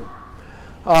here.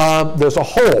 There's a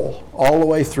hole all the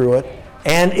way through it,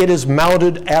 and it is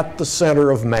mounted at the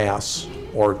center of mass,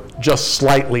 or just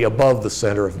slightly above the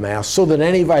center of mass, so that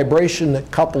any vibration that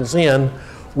couples in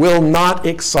will not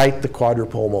excite the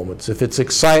quadrupole moments. If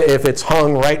it's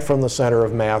hung right from the center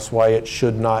of mass, why, it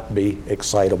should not be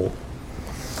excitable.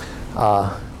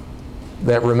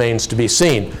 that remains to be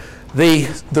seen. The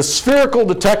spherical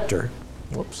detector,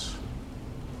 whoops.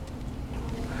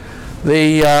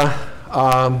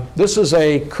 This is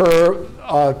a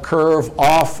curve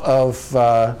off of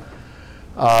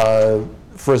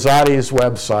Frazzati's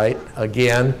website.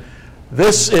 Again,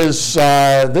 this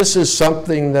is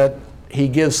something that he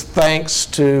gives thanks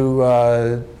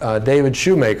to David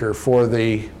Shoemaker for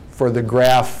the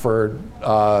graph for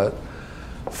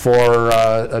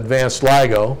advanced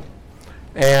LIGO,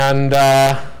 and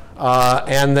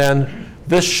then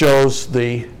this shows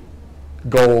the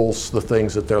goals, the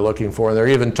things that they're looking for. They're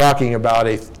even talking about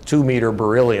a 2-meter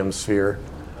beryllium sphere.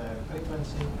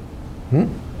 Frequency?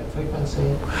 The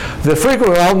Frequency? The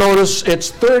frequency, I'll notice it's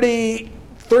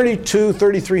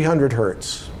 3,300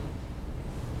 hertz.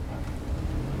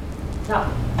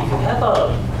 Now, if you have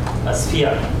a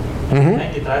sphere and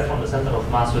it drives from the center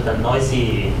of mass with a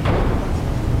noisy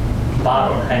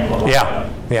bar or angle, Yeah.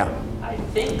 I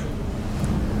think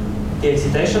the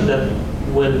excitation that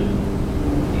will,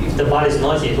 if the bar is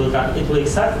noisy, it will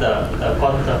excite the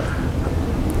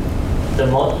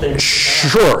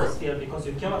Sure. sphere, because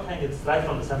you cannot hang it right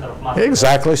from the center of mass.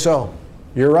 Exactly so.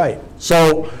 You're right.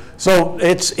 So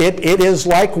it is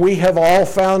like we have all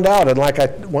found out, and like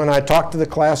when I talked to the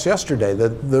class yesterday,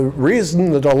 the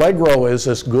reason that Allegro is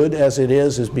as good as it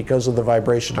is because of the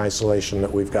vibration isolation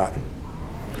that we've gotten.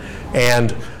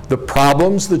 And the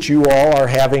problems that you all are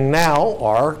having now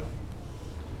are,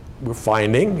 we're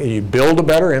finding, you build a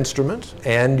better instrument,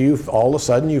 and all of a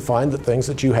sudden you find that things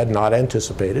that you had not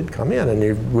anticipated come in, and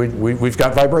we've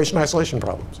got vibration isolation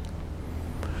problems.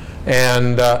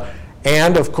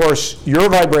 And of course, your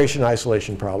vibration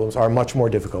isolation problems are much more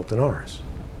difficult than ours.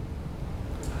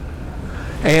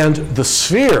 And the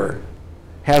sphere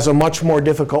has a much more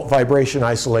difficult vibration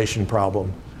isolation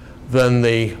problem than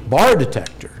the bar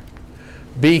detector,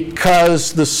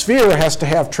 because the sphere has to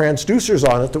have transducers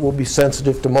on it that will be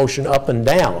sensitive to motion up and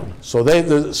down. So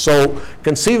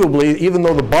conceivably, even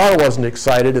though the bar wasn't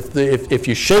excited, if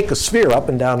you shake a sphere up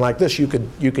and down like this, you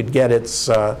could get its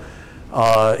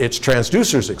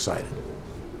transducers excited.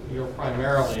 You'll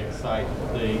primarily excite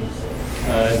the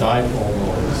dipole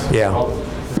noise. Yeah.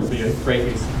 There'll be a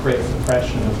great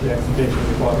suppression of the excitation of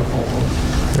the quadrupole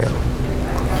noise. Yeah.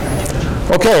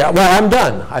 Okay, well, I'm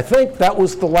done. I think that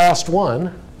was the last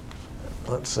one.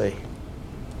 Let's see.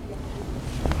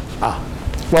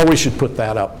 Well, we should put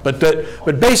that up. But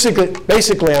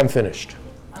basically, I'm finished.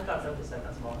 I've got 30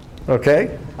 seconds more.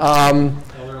 Okay.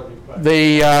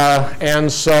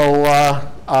 And so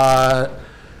I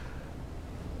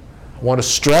want to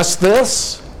stress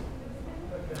this,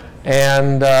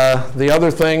 and the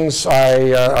other things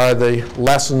are the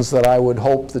lessons that I would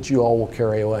hope that you all will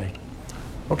carry away.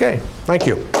 Okay, thank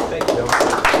you. Thank you.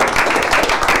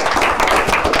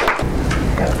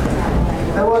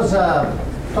 There was a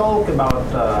talk about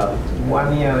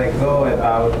 1 year ago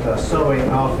about sewing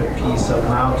off a piece of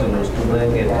Nautilus to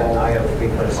bring it at higher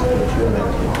frequency to tune it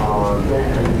on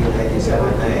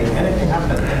 87A. Anything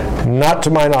happened there? Not to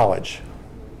my knowledge.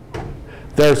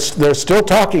 They're still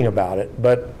talking about it,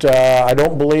 but I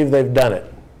don't believe they've done it.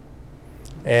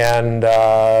 And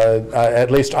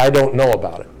at least I don't know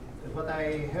about it. What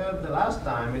I heard the last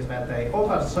time is that they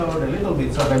oversewed a little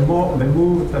bit, so they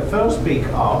moved the first peak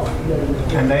off,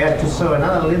 and they had to sew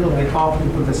another little bit off to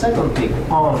put the second peak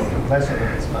on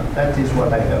resonance. But that is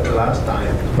what I heard the last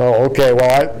time. Oh, okay.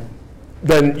 Well,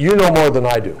 then you know more than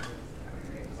I do.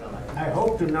 I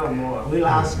hope to know more. We'll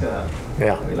ask her.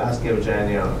 Yeah. We'll ask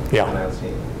Eugenio. Yeah. And I'll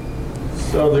see.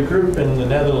 So the group in the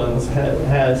Netherlands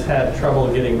has had trouble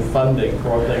getting funding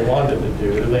for what they wanted to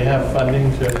do. Do they have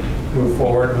funding to move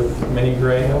forward with mini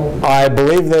Grail? I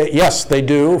believe yes, they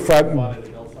do.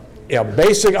 Yeah,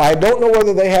 I don't know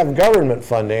whether they have government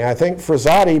funding. I think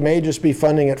Frazzati may just be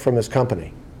funding it from his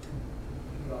company.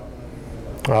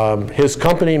 His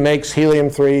company makes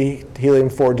helium-3,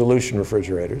 helium-4 dilution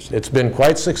refrigerators. It's been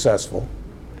quite successful.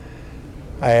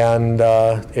 And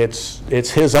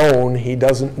it's his own. He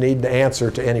doesn't need to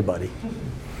answer to anybody.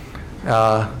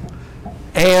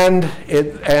 And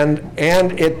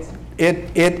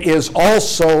it is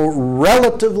also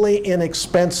relatively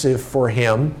inexpensive for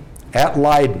him at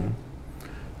Leiden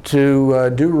to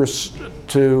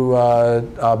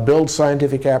build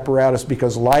scientific apparatus,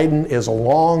 because Leiden is a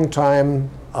long time.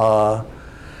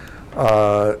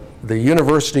 The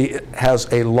university has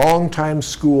a long-time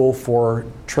school for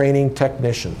training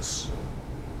technicians.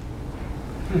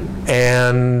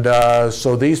 And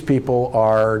so these people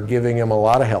are giving him a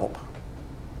lot of help.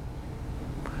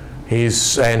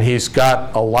 He's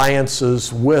got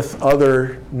alliances with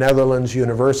other Netherlands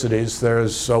universities.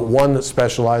 There's one that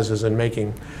specializes in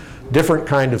making different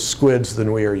kind of squids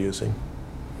than we are using.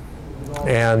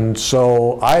 And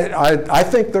so I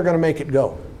think they're going to make it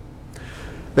go.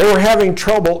 They were having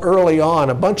trouble early on.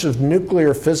 A bunch of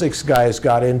nuclear physics guys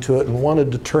got into it and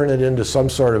wanted to turn it into some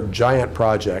sort of giant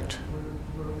project.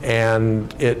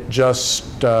 And it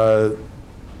just, that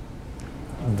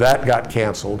got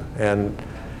canceled. And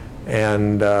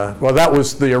well, that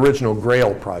was the original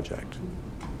Grail project.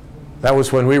 That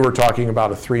was when we were talking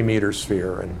about a 3-meter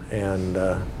sphere,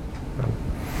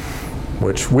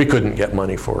 which we couldn't get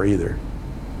money for either.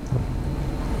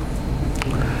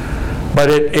 But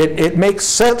it makes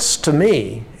sense to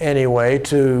me, anyway,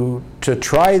 to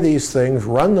try these things,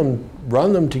 run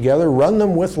them together, run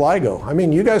them with LIGO. I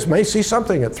mean, you guys may see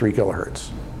something at 3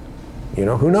 kilohertz. You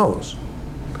know, who knows?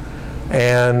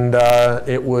 And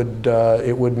it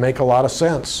would make a lot of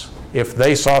sense if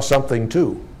they saw something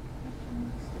too.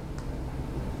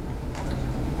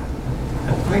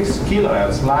 At 6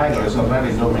 kilohertz, LIGO is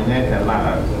already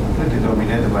pretty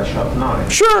dominated by short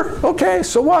noise. Sure. Okay.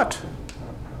 So what?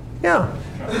 Yeah.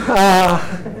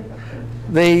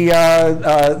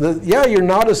 Yeah, you're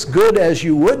not as good as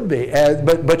you would be,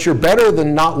 but you're better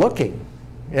than not looking.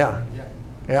 Yeah.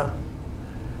 Yeah.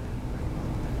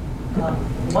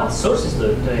 What sources do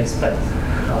you expect?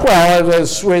 Well,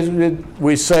 as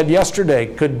we said yesterday,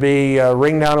 could be a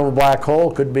ring down of a black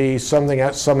hole, could be some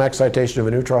excitation of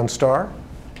a neutron star.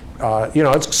 You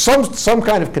know, it's some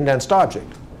kind of condensed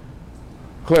object.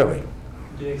 Clearly.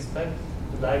 Do you expect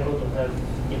LIGO to have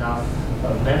enough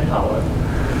manpower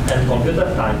and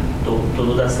computer time to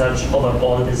do the search over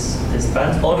all these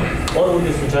bands, or would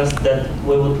you suggest that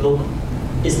we would look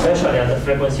especially at the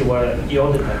frequency where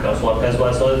your detectors work as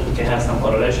well, so it can have some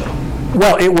correlation?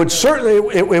 Well, it would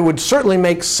certainly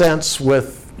make sense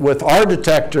with our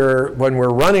detector, when we're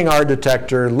running our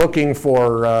detector, looking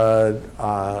for a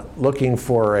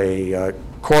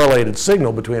correlated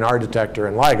signal between our detector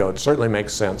and LIGO. It certainly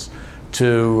makes sense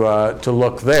to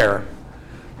look there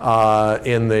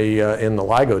in the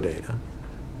LIGO data,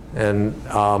 and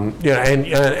you know,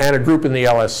 and a group in the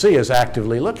LSC is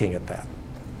actively looking at that.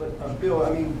 But Bill,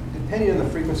 I mean, depending on the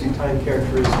frequency time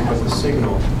characteristic of the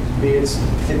signal, I mean,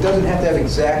 it doesn't have to have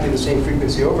exactly the same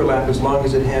frequency overlap as long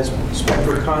as it has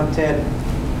spectral content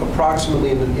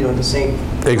approximately in the same.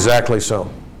 Exactly so.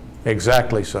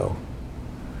 Exactly so.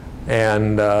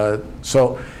 And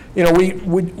so, you know,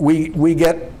 we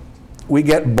get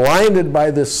blinded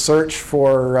by this search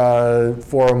for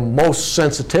most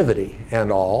sensitivity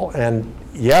and all. And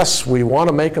yes, we want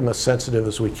to make them as sensitive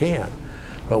as we can.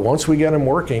 But once we get them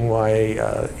working,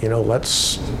 why, you know,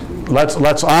 let's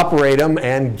operate them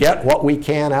and get what we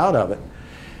can out of it.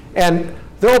 And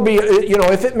there'll be, you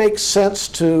know, if it makes sense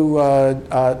to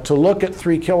look at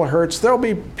 3 kilohertz, there'll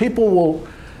be people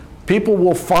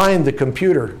will find the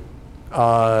computer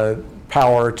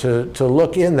power to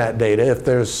look in that data if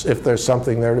there's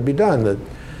something there to be done. That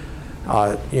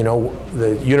you know,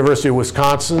 the University of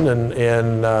Wisconsin and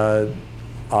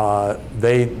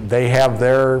they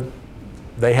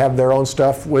have their own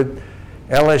stuff. With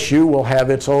LSU will have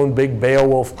its own big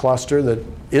Beowulf cluster that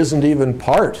isn't even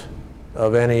part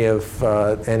of any of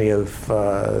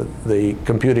the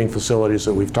computing facilities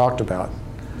that we've talked about.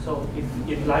 So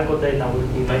if LIGO data will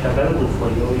be made available for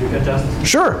you, you can just...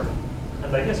 Sure.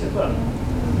 And I guess it will.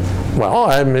 Well,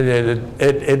 I mean, it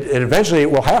eventually it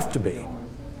will have to be.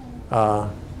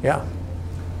 Yeah.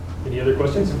 Any other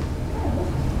questions?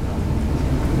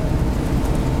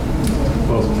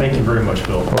 Well, thank you very much,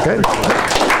 Bill. Okay.